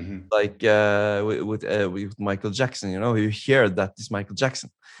 Yeah. Like with Michael Jackson, you hear that it's Michael Jackson.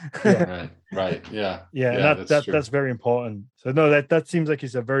 Yeah. Right. Yeah. And that's very important. So no, that seems like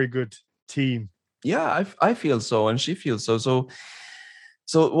it's a very good team. Yeah, I feel so, and she feels so. So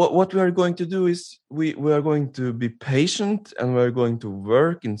what we are going to do is we are going to be patient, and we're going to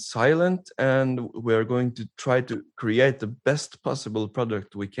work in silent, and we're going to try to create the best possible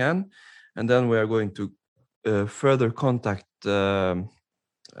product we can, and then we are going to further contact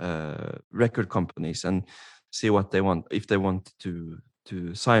record companies and see what they want, if they want to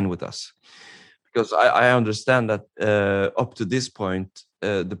sign with us, because I understand that up to this point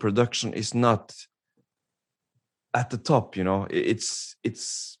the production is not at the top.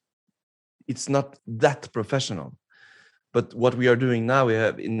 It's not that professional, but what we are doing now, we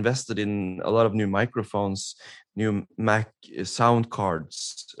have invested in a lot of new microphones, new Mac sound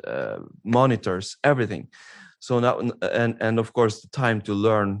cards, monitors, everything. So now, and of course the time to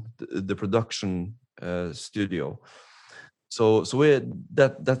learn the production studio. So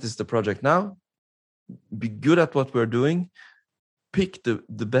that is the project now. Be good at what we're doing, pick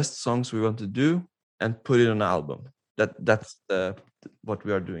the best songs we want to do, and put it on an album. That's what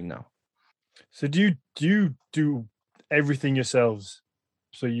we are doing now. So do you do everything yourselves?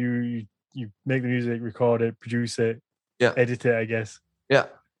 So you make the music, record it, produce it, edit it, I guess. Yeah.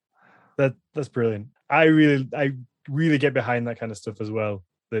 That's brilliant. I really get behind that kind of stuff as well.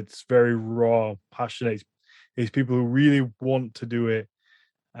 That's very raw, passionate. It's people who really want to do it,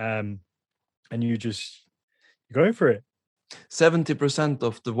 and you're going for it. 70%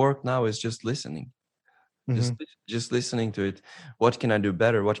 of the work now is just listening. Just listening to it. What can I do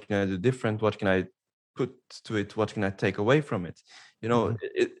better? What can I do different? What can I put to it? What can I take away from it?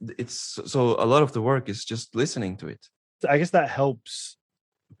 It's so a lot of the work is just listening to it. I guess that helps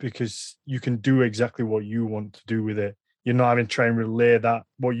because you can do exactly what you want to do with it. You're not having to try and relay that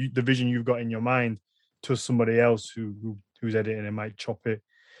the vision you've got in your mind to somebody else who's editing and might chop it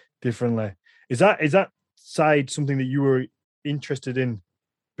differently. Is that side something that you were interested in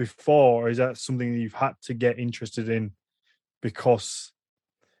before, or is that something that you've had to get interested in because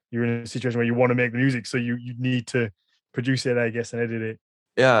you're in a situation where you want to make the music, so you need to produce it, I guess, and edit it?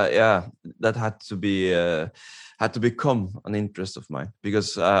 Yeah, that had to become an interest of mine,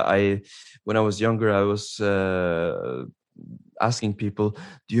 because when I was younger, I was asking people,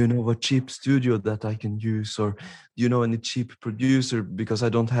 do you know a cheap studio that I can use, or do you know any cheap producer, because I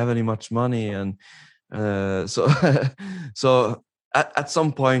don't have any much money. And so at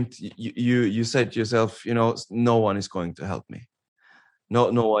some point you said to yourself, no one is going to help me.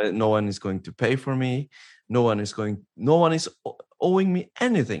 No one is going to pay for me. No one is owing me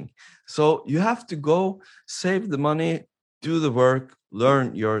anything. So you have to go save the money, do the work,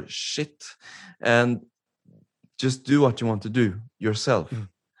 learn your shit, and just do what you want to do yourself.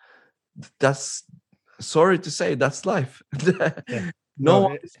 That's, sorry to say, that's life. Yeah. No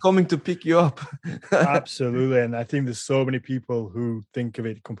one is coming to pick you up. Absolutely. And I think there's so many people who think of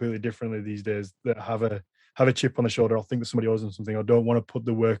it completely differently these days, that have a chip on the shoulder, or think that somebody owes them something, or don't want to put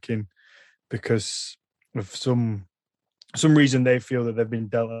the work in because of some reason they feel that they've been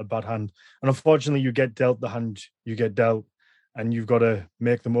dealt a bad hand. And unfortunately, you get dealt the hand you get dealt, and you've got to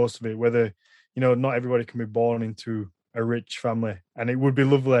make the most of it. Whether, not everybody can be born into a rich family, and it would be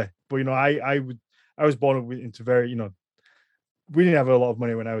lovely. But I was born into very, we didn't have a lot of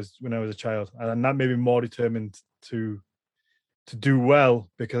money when I was a child, and that made me more determined to do well,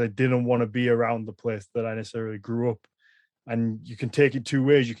 because I didn't want to be around the place that I necessarily grew up. And you can take it two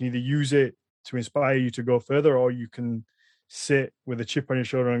ways. You can either use it to inspire you to go further, or you can sit with a chip on your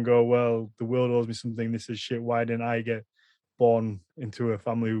shoulder and go, well, the world owes me something. This is shit. Why didn't I get born into a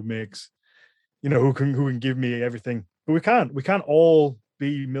family who makes, who can give me everything? But we can't all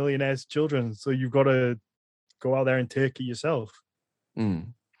be millionaires' children. So you've got to go out there and take it yourself.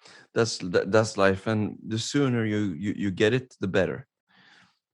 That's life, and the sooner you get it, the better.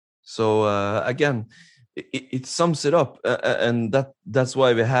 So again, it sums it up, and that's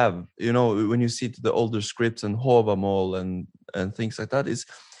why we have, when you see to the older scripts and Håvamål and things like that,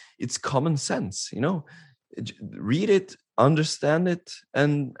 it's common sense. Read it, understand it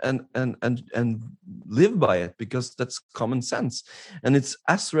and live by it, because that's common sense, and it's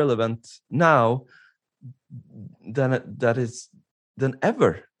as relevant now than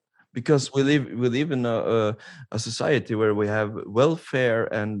ever, because we live in a society where we have welfare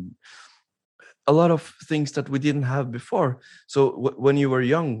and a lot of things that we didn't have before. So when you were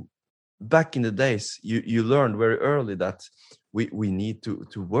young, back in the days, you learned very early that we need to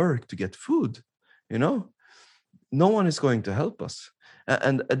work to get food. No one is going to help us,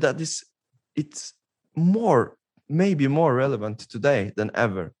 and it's maybe more relevant today than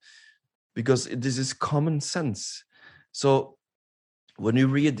ever, because this is common sense. So when you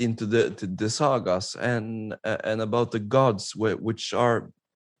read into the sagas and about the gods, which are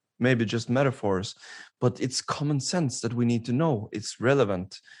maybe just metaphors, but it's common sense that we need to know. It's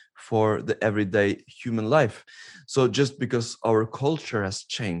relevant for the everyday human life. So just because our culture has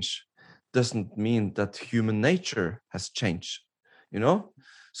changed doesn't mean that human nature has changed,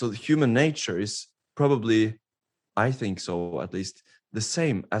 So the human nature is probably, I think so at least, the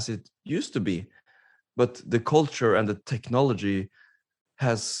same as it used to be. But the culture and the technology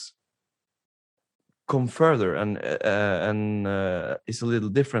has come further and is a little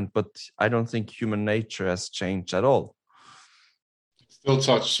different, but I don't think human nature has changed at all. Still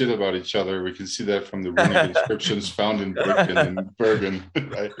talk shit about each other. We can see that from the runic inscriptions found in Britain and Bergen,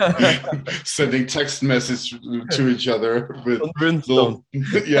 right? Sending text messages to each other with little,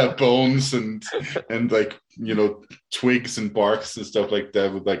 bones and like, twigs and barks and stuff like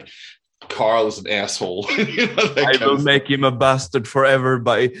that, with like, Carl is an asshole. I will make him a bastard forever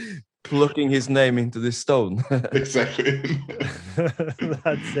by plucking his name into this stone. Exactly.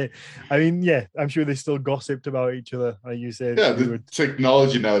 That's it. I mean, yeah, I'm sure they still gossiped about each other, like you said. Yeah, the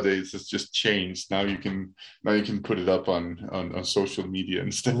technology nowadays has just changed. Now you can put it up on social media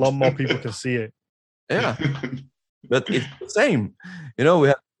instead. A lot more people can see it. Yeah, but it's the same. We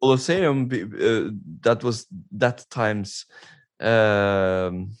have Colosseum. That was that time's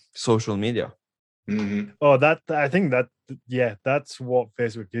social media. Mm-hmm. Oh, I think that's what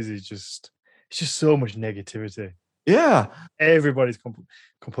Facebook is. It's just so much negativity. Yeah, everybody's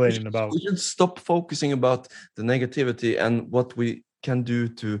complaining about. We should stop focusing about the negativity and what we can do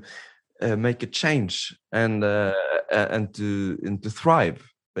to make a change and to thrive,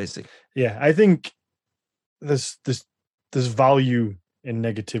 basically. Yeah, I think there's value in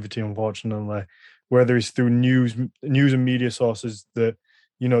negativity, unfortunately, whether it's through news and media sources that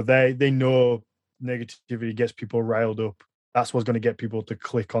they know negativity gets people riled up. That's what's going to get people to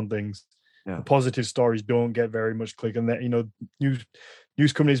click on things. Yeah. The positive stories don't get very much click, and that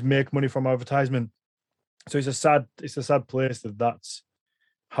news companies make money from advertisement. So it's a sad place that's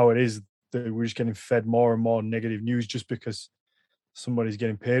how it is, that we're just getting fed more and more negative news just because somebody's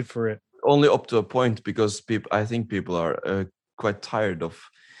getting paid for it. Only up to a point, because I think people are quite tired of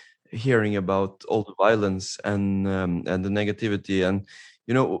hearing about all the violence and the negativity, and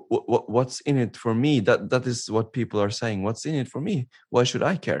what's in it for me. That is what people are saying. What's in it for me? Why should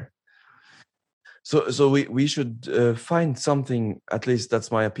I care? So we should find something, at least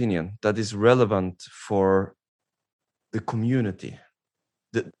that's my opinion, that is relevant for the community,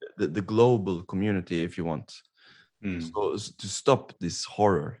 the global community, if you want. So to stop this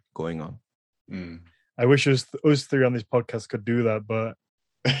horror going on. I wish us three on this podcast could do that, but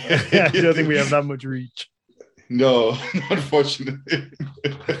I don't think we have that much reach. No, unfortunately.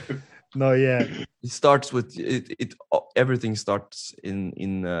 No, yeah. It starts with it. Everything starts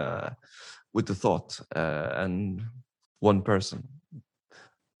in with the thought and one person.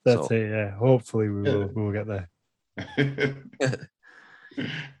 That's it. Yeah. Hopefully we will get there.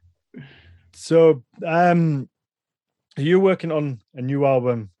 So, are you working on a new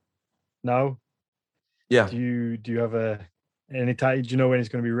album now? Yeah. Do you have any time? Do you know when it's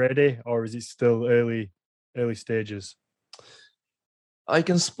going to be ready, or is it still early stages? I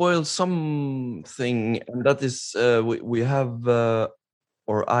can spoil something, and that is we have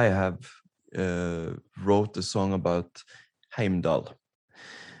or I have wrote a song about Heimdall,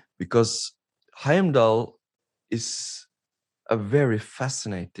 because Heimdall is a very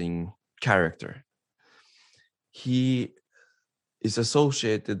fascinating character. He is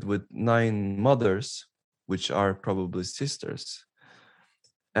associated with 9 mothers, which are probably sisters,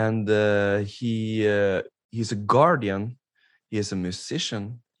 and he's a guardian. He is a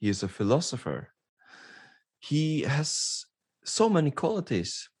musician. He is a philosopher. He has so many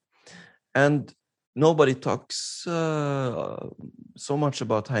qualities, and nobody talks so much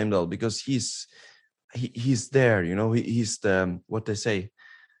about Heimdall, because he's there. He's the, what they say,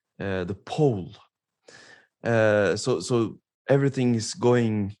 the pole. So everything is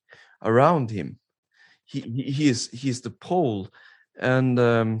going around him. he's the pole, and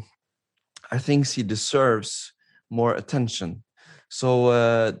I think he deserves more attention. So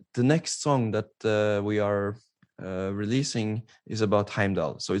the next song that we are releasing is about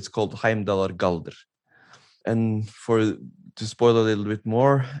Heimdall. So it's called Heimdallar Galdur. And to spoil a little bit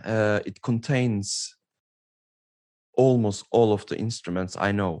more, it contains almost all of the instruments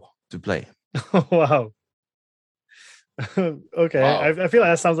I know to play. Wow. Okay, Wow. I feel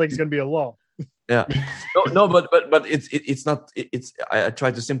like that sounds like it's going to be a lot. Yeah, no, but it's not. I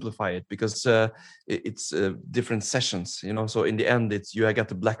try to simplify it because it's different sessions, you know. So in the end, I got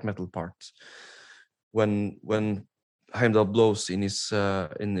the black metal part when Heimdall blows in his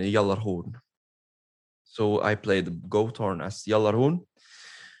in the Jallarhorn. So I play the goat horn as Jallarhorn,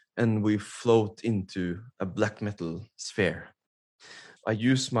 and we float into a black metal sphere. I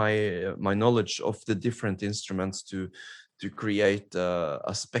use my knowledge of the different instruments to create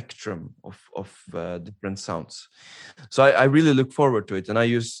a spectrum of different sounds. So I really look forward to it, and I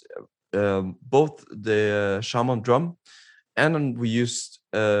use both the shaman drum, and we used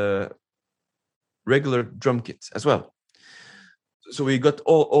regular drum kits as well. So we got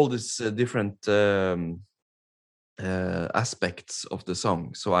all these different aspects of the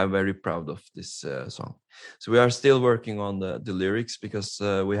song. So I'm very proud of this song. So we are still working on the lyrics because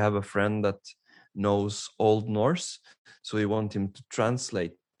we have a friend that knows Old Norse, so we want him to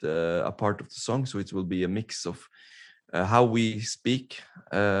translate a part of the song, so it will be a mix of how we speak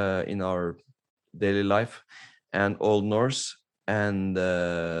in our daily life and Old Norse, and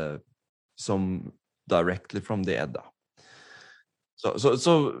some directly from the Edda.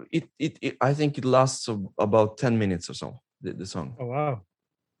 So it I think it lasts about 10 minutes or so, the song. Oh wow.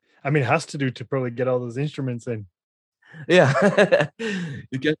 I mean, it has to probably get all those instruments in. Yeah.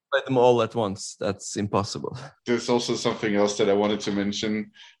 You can't play them all at once. That's impossible. There's also something else that I wanted to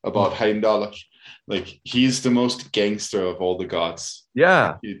mention about Heimdall. Like, he's the most gangster of all the gods.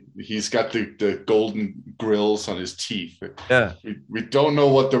 Yeah. He's got the golden grills on his teeth. Yeah. We don't know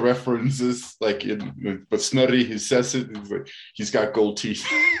what the reference is, like, but Snorri, he says it. He's got gold teeth.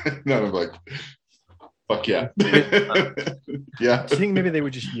 And I'm like, fuck yeah. Yeah. Do you think maybe they were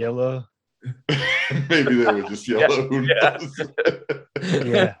just yellow? Maybe they were just yellow.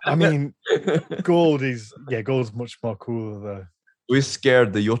 Yeah. I mean, gold's much more cooler though. We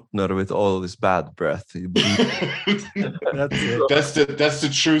scared the Jotnar with all this bad breath. That's it. That's the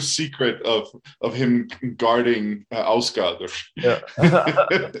true secret of him guarding Ausgarder. Yeah.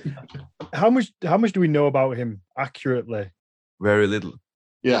 How much do we know about him accurately? Very little.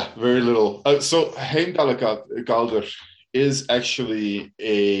 Yeah, very little. So Heimdallar Galdur is actually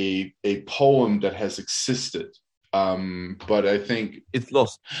a poem that has existed, but I think it's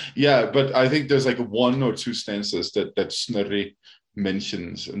lost. Yeah, but I think there's like one or two stanzas that Snorri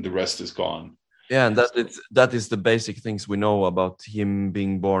mentions, and the rest is gone. Yeah, and that is the basic things we know about him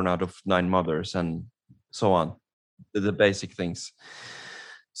being born out of 9 mothers and so on, the basic things.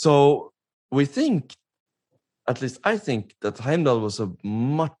 So we think, at least I think, that Heimdall was a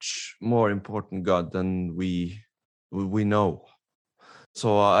much more important god than we know.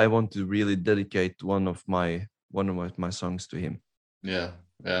 So I want to really dedicate one of my songs to him. Yeah,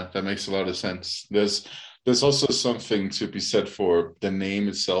 that makes a lot of sense. There's also something to be said for the name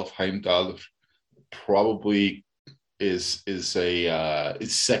itself. Heimdall probably is a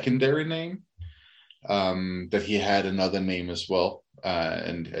secondary name, that he had another name as well,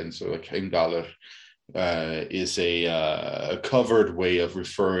 and so like Heimdallar is a covered way of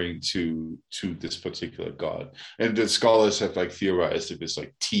referring to this particular god, and the scholars have like theorized if it's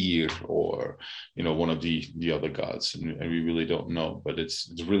like Tyr or one of the other gods, and we really don't know, but it's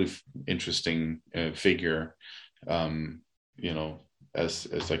a really interesting figure,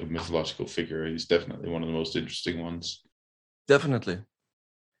 as like a mythological figure. He's definitely one of the most interesting ones. Definitely.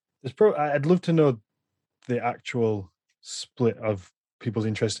 I'd love to know the actual split of people's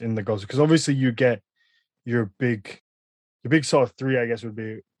interest in the gods, because obviously you get your big sort of 3, I guess, would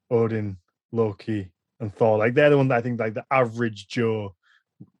be Odin, Loki, and Thor. Like, they're the one that I think like the average Joe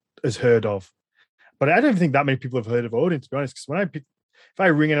has heard of. But I don't think that many people have heard of Odin, to be honest, because if I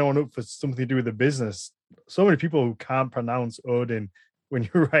ring anyone up for something to do with the business, so many people who can't pronounce Odin, when you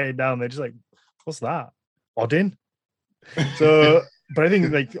write it down, they're just like, what's that? Odin? So, but I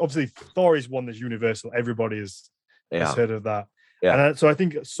think like obviously Thor is one that's universal. Everybody has heard of that. Yeah. And so I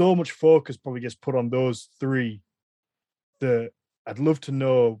think so much focus probably gets put on those 3 that I'd love to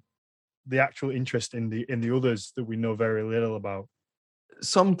know the actual interest in the others that we know very little about.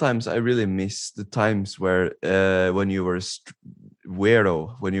 Sometimes I really miss the times where when you were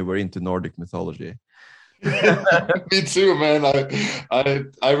weirdo, when you were into Nordic mythology. Me too, man.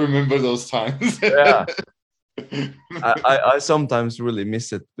 I remember those times. Yeah. I sometimes really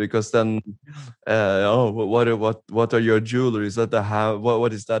miss it because then what are your jewelry? Is that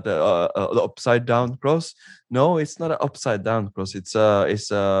what is that the upside down cross? No, it's not an upside down cross. It's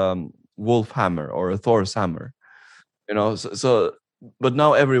a wolf hammer or a Thor's hammer. So but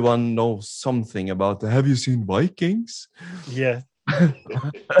now everyone knows something about. Have you seen Vikings? Yeah,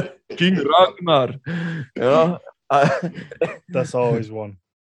 King Ragnar. that's always one.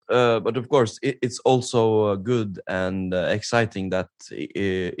 But of course, it's also good and exciting that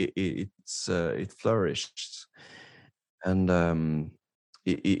it flourishes, and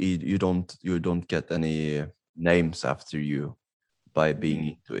you don't get any names after you by being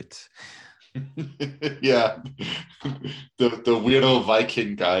into it. Yeah, the weirdo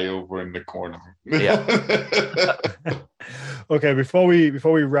Viking guy over in the corner. Yeah. Okay, before we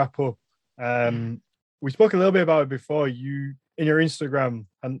wrap up, we spoke a little bit about it before. You in your Instagram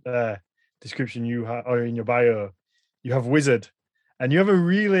and description, or in your bio, you have wizard, and you have a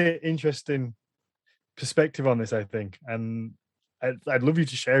really interesting perspective on this, I think, and I'd love you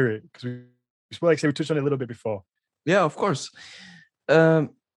to share it because like I said, we touched on it a little bit before. Yeah, of course.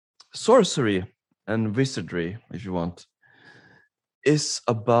 Sorcery and wizardry, if you want, is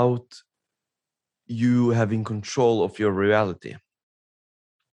about you having control of your reality,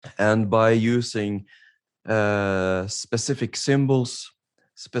 and by using specific symbols,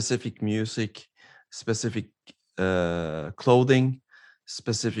 specific music, specific clothing,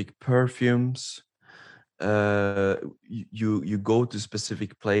 specific perfumes. You go to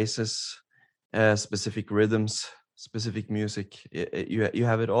specific places, specific rhythms, specific music. You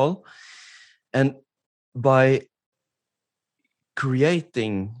have it all, and by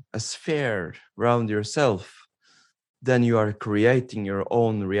creating a sphere around yourself, then you are creating your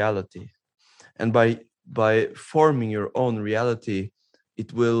own reality, and by forming your own reality,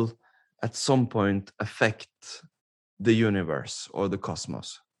 it will at some point affect the universe or the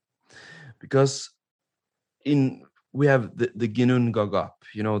cosmos, because we have the Ginnungagap,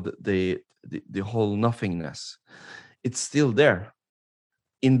 the whole nothingness. It's still there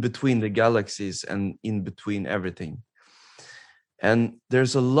in between the galaxies and in between everything, and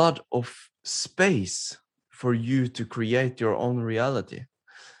there's a lot of space for you to create your own reality,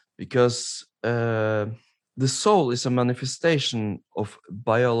 because the soul is a manifestation of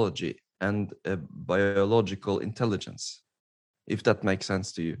biology and biological intelligence, if that makes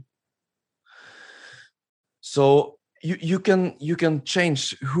sense to you. So you can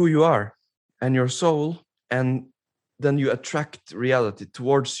change who you are and your soul, and then you attract reality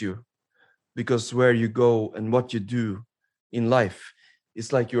towards you, because where you go and what you do in life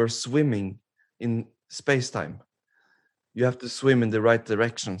is like you're swimming in space-time. You have to swim in the right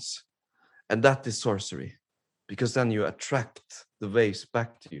directions, and that is sorcery, because then you attract the waves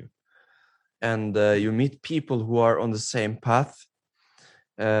back to you, and you meet people who are on the same path.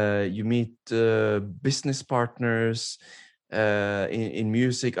 You meet business partners. In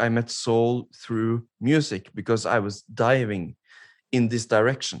music, I met soul through music because I was diving in this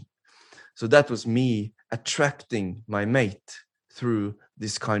direction. So that was me attracting my mate through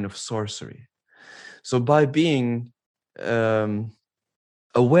this kind of sorcery. So by being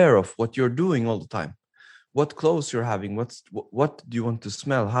aware of what you're doing all the time, what clothes you're having, what do you want to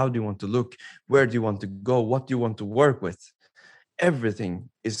smell, how do you want to look, where do you want to go, what do you want to work with, everything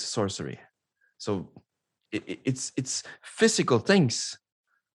is sorcery. So it's physical things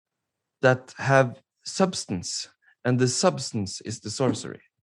that have substance, and the substance is the sorcery.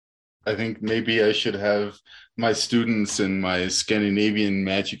 I think maybe I should have my students in my Scandinavian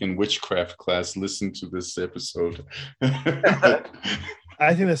magic and witchcraft class listen to this episode.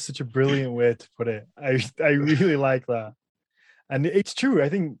 I think that's such a brilliant way to put it. I really like that. And it's true. I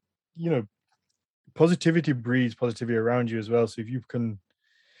think, positivity breeds positivity around you as well. So if you can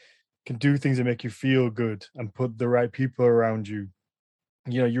do things that make you feel good and put the right people around you,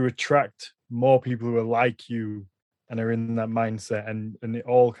 you attract more people who are like you and are in that mindset, and it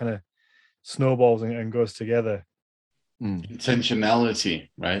all kind of snowballs and goes together. Intentionality,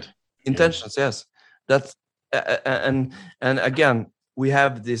 right? Intentions, yes. That's and again, we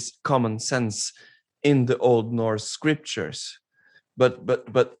have this common sense in the Old Norse scriptures,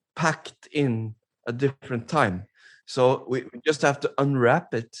 but packed in a different time. So we just have to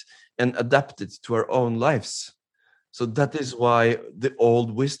unwrap it and adapt it to our own lives. So that is why the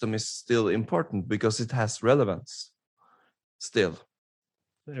old wisdom is still important, because it has relevance still.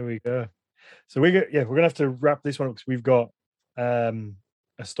 There we go. So we're gonna have to wrap this one up because we've got a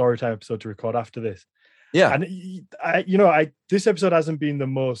story time episode to record after this. Yeah. And this episode hasn't been the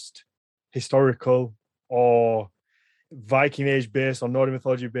most historical or Viking Age based or Nordic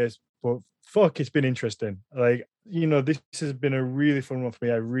mythology based, but fuck, it's been interesting. Like, you know, this has been a really fun one for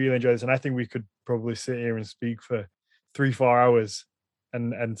me. I really enjoy this, and I think we could probably sit here and speak for 3-4 hours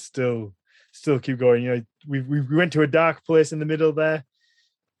and still keep going. You know, we went to a dark place in the middle there,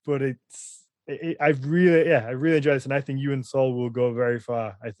 but I really enjoyed this, and I think you and Saul will go very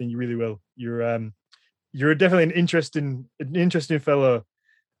far. I think you really will. You're definitely an interesting fellow,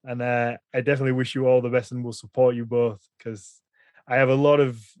 and I definitely wish you all the best, and will support you both, because I have a lot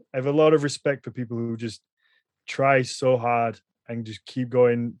of respect for people who just try so hard and just keep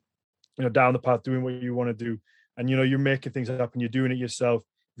going, you know, down the path, doing what you want to do. And, you know, you're making things happen, you're doing it yourself.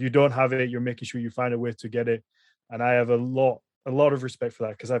 If you don't have it, you're making sure you find a way to get it. And I have a lot of respect for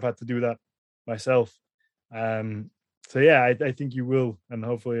that, because I've had to do that myself. So yeah, I think you will, and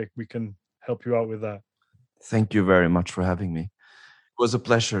hopefully we can help you out with that. Thank you very much for having me. It was a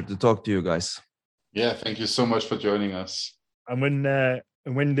pleasure to talk to you guys. Yeah, thank you so much for joining us. And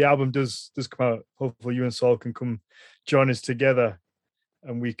when the album does come out, hopefully you and Saul can come join us together,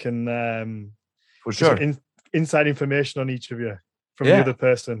 and we can for sure inside information on each of you from the other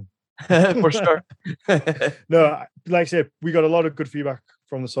person. For sure. No, like I said, we got a lot of good feedback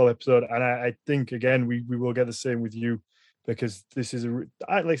from the Saul episode, and I think again we will get the same with you, because this is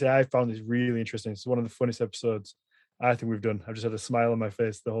like I say, I found this really interesting. It's one of the funnest episodes I think we've done. I've just had a smile on my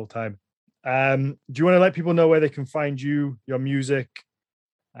face the whole time. Do you want to let people know where they can find you, your music,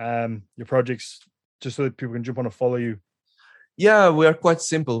 your projects, just so that people can jump on and follow you? Yeah, we are quite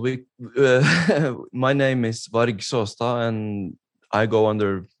simple. My name is Varg Såstad, and I go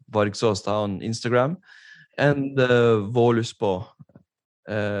under Varg Såstad on Instagram, and Voluspo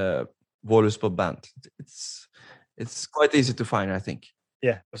band. It's quite easy to find, I think.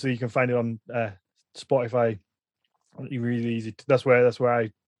 Yeah, so you can find it on Spotify. Really easy. That's where I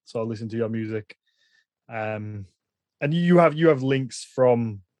sort of listen to your music. And you have links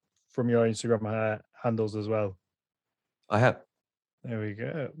from your Instagram handles as well. I have. There we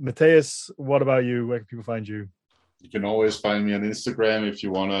go. Matthias, what about you? Where can people find you? You can always find me on Instagram if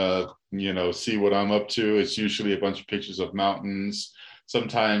you want to, you know, see what I'm up to. It's usually a bunch of pictures of mountains.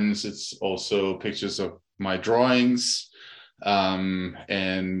 Sometimes it's also pictures of my drawings,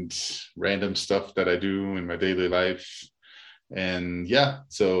 and random stuff that I do in my daily life. And yeah,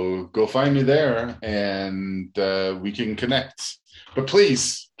 so go find me there, and we can connect. But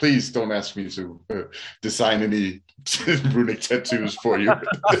please don't ask me to design any runic tattoos for you.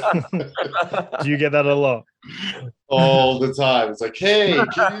 Do you get that a lot? All the time. It's like, hey,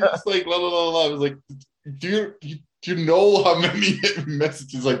 can you just like la la la la? I was like, do you know how many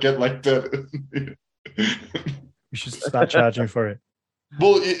messages I get like that? You should start charging for it.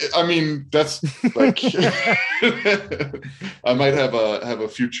 Well, I mean, that's like I might have a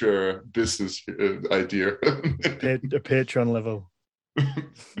future business idea. A Patreon level.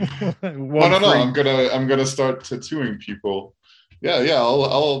 No. I'm gonna start tattooing people. Yeah.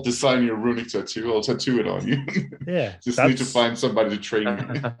 I'll design your runic tattoo. I'll tattoo it on you. Yeah. Just need to find somebody to train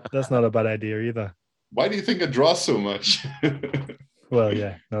me. That's not a bad idea either. Why do you think I draw so much? Well,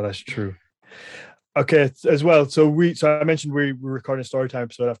 yeah, no, that's true. Okay, as well. So I mentioned we're recording a storytime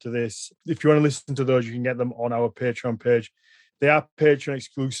episode after this. If you want to listen to those, you can get them on our Patreon page. They are Patreon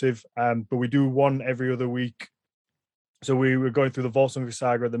exclusive, but we do one every other week. So we're going through the Volsunga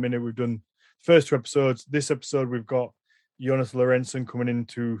saga at the minute. We've done the first 2 episodes. This episode, we've got Jonas Lorentzen coming in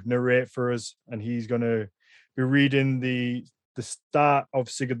to narrate for us, and he's going to be reading the start of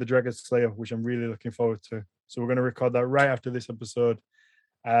Sigurd the Dragon Slayer, which I'm really looking forward to. So we're going to record that right after this episode.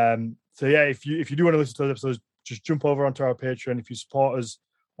 So yeah, if you do want to listen to those episodes, just jump over onto our Patreon. If you support us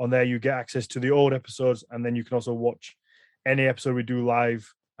on there, you get access to the old episodes, and then you can also watch any episode we do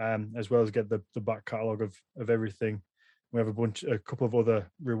live, as well as get the back catalogue of everything. We have a couple of other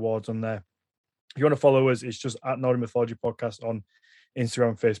rewards on there. If you want to follow us, it's just at Nordic Mythology Podcast on Instagram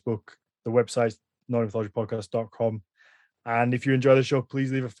and Facebook. The website, nordicmythologypodcast.com. And if you enjoy the show,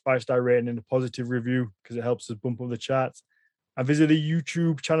 please leave a 5-star rating and a positive review, because it helps us bump up the charts. And visit the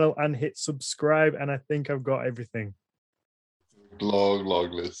YouTube channel and hit subscribe. And I think I've got everything.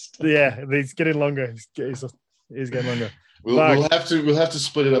 Long list. Yeah, it's getting longer. It's getting longer. We'll have to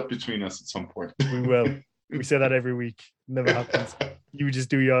split it up between us at some point. We will. We say that every week. Never happens. You just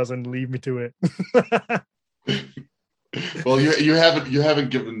do yours and leave me to it. Well, you haven't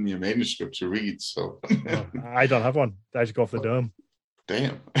given me a manuscript to read, so no, I don't have one. I just go off the dome.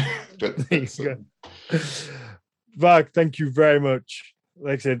 Damn. Varg, thank you very much.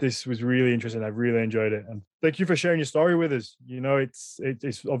 Like I said, this was really interesting. I really enjoyed it, and thank you for sharing your story with us. You know, it's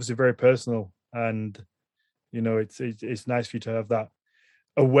obviously very personal, and you know, it's nice for you to have that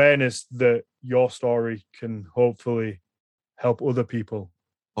awareness that your story can hopefully help other people.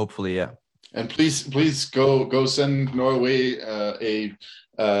 Hopefully, yeah. And please go send Norway a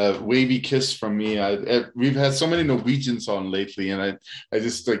wavy kiss from me. We've had so many Norwegians on lately, and I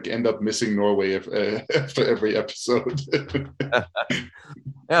just like end up missing Norway after every episode.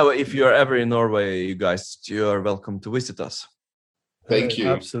 Yeah, well, if you're ever in Norway, you guys, you are welcome to visit us. Thank you.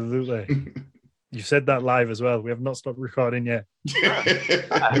 Absolutely. You said that live as well. We have not stopped recording yet.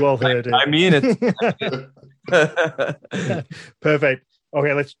 You all heard it. I mean it. Perfect.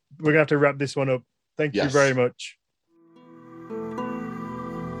 Okay, we're gonna have to wrap this one up. Thank you very much.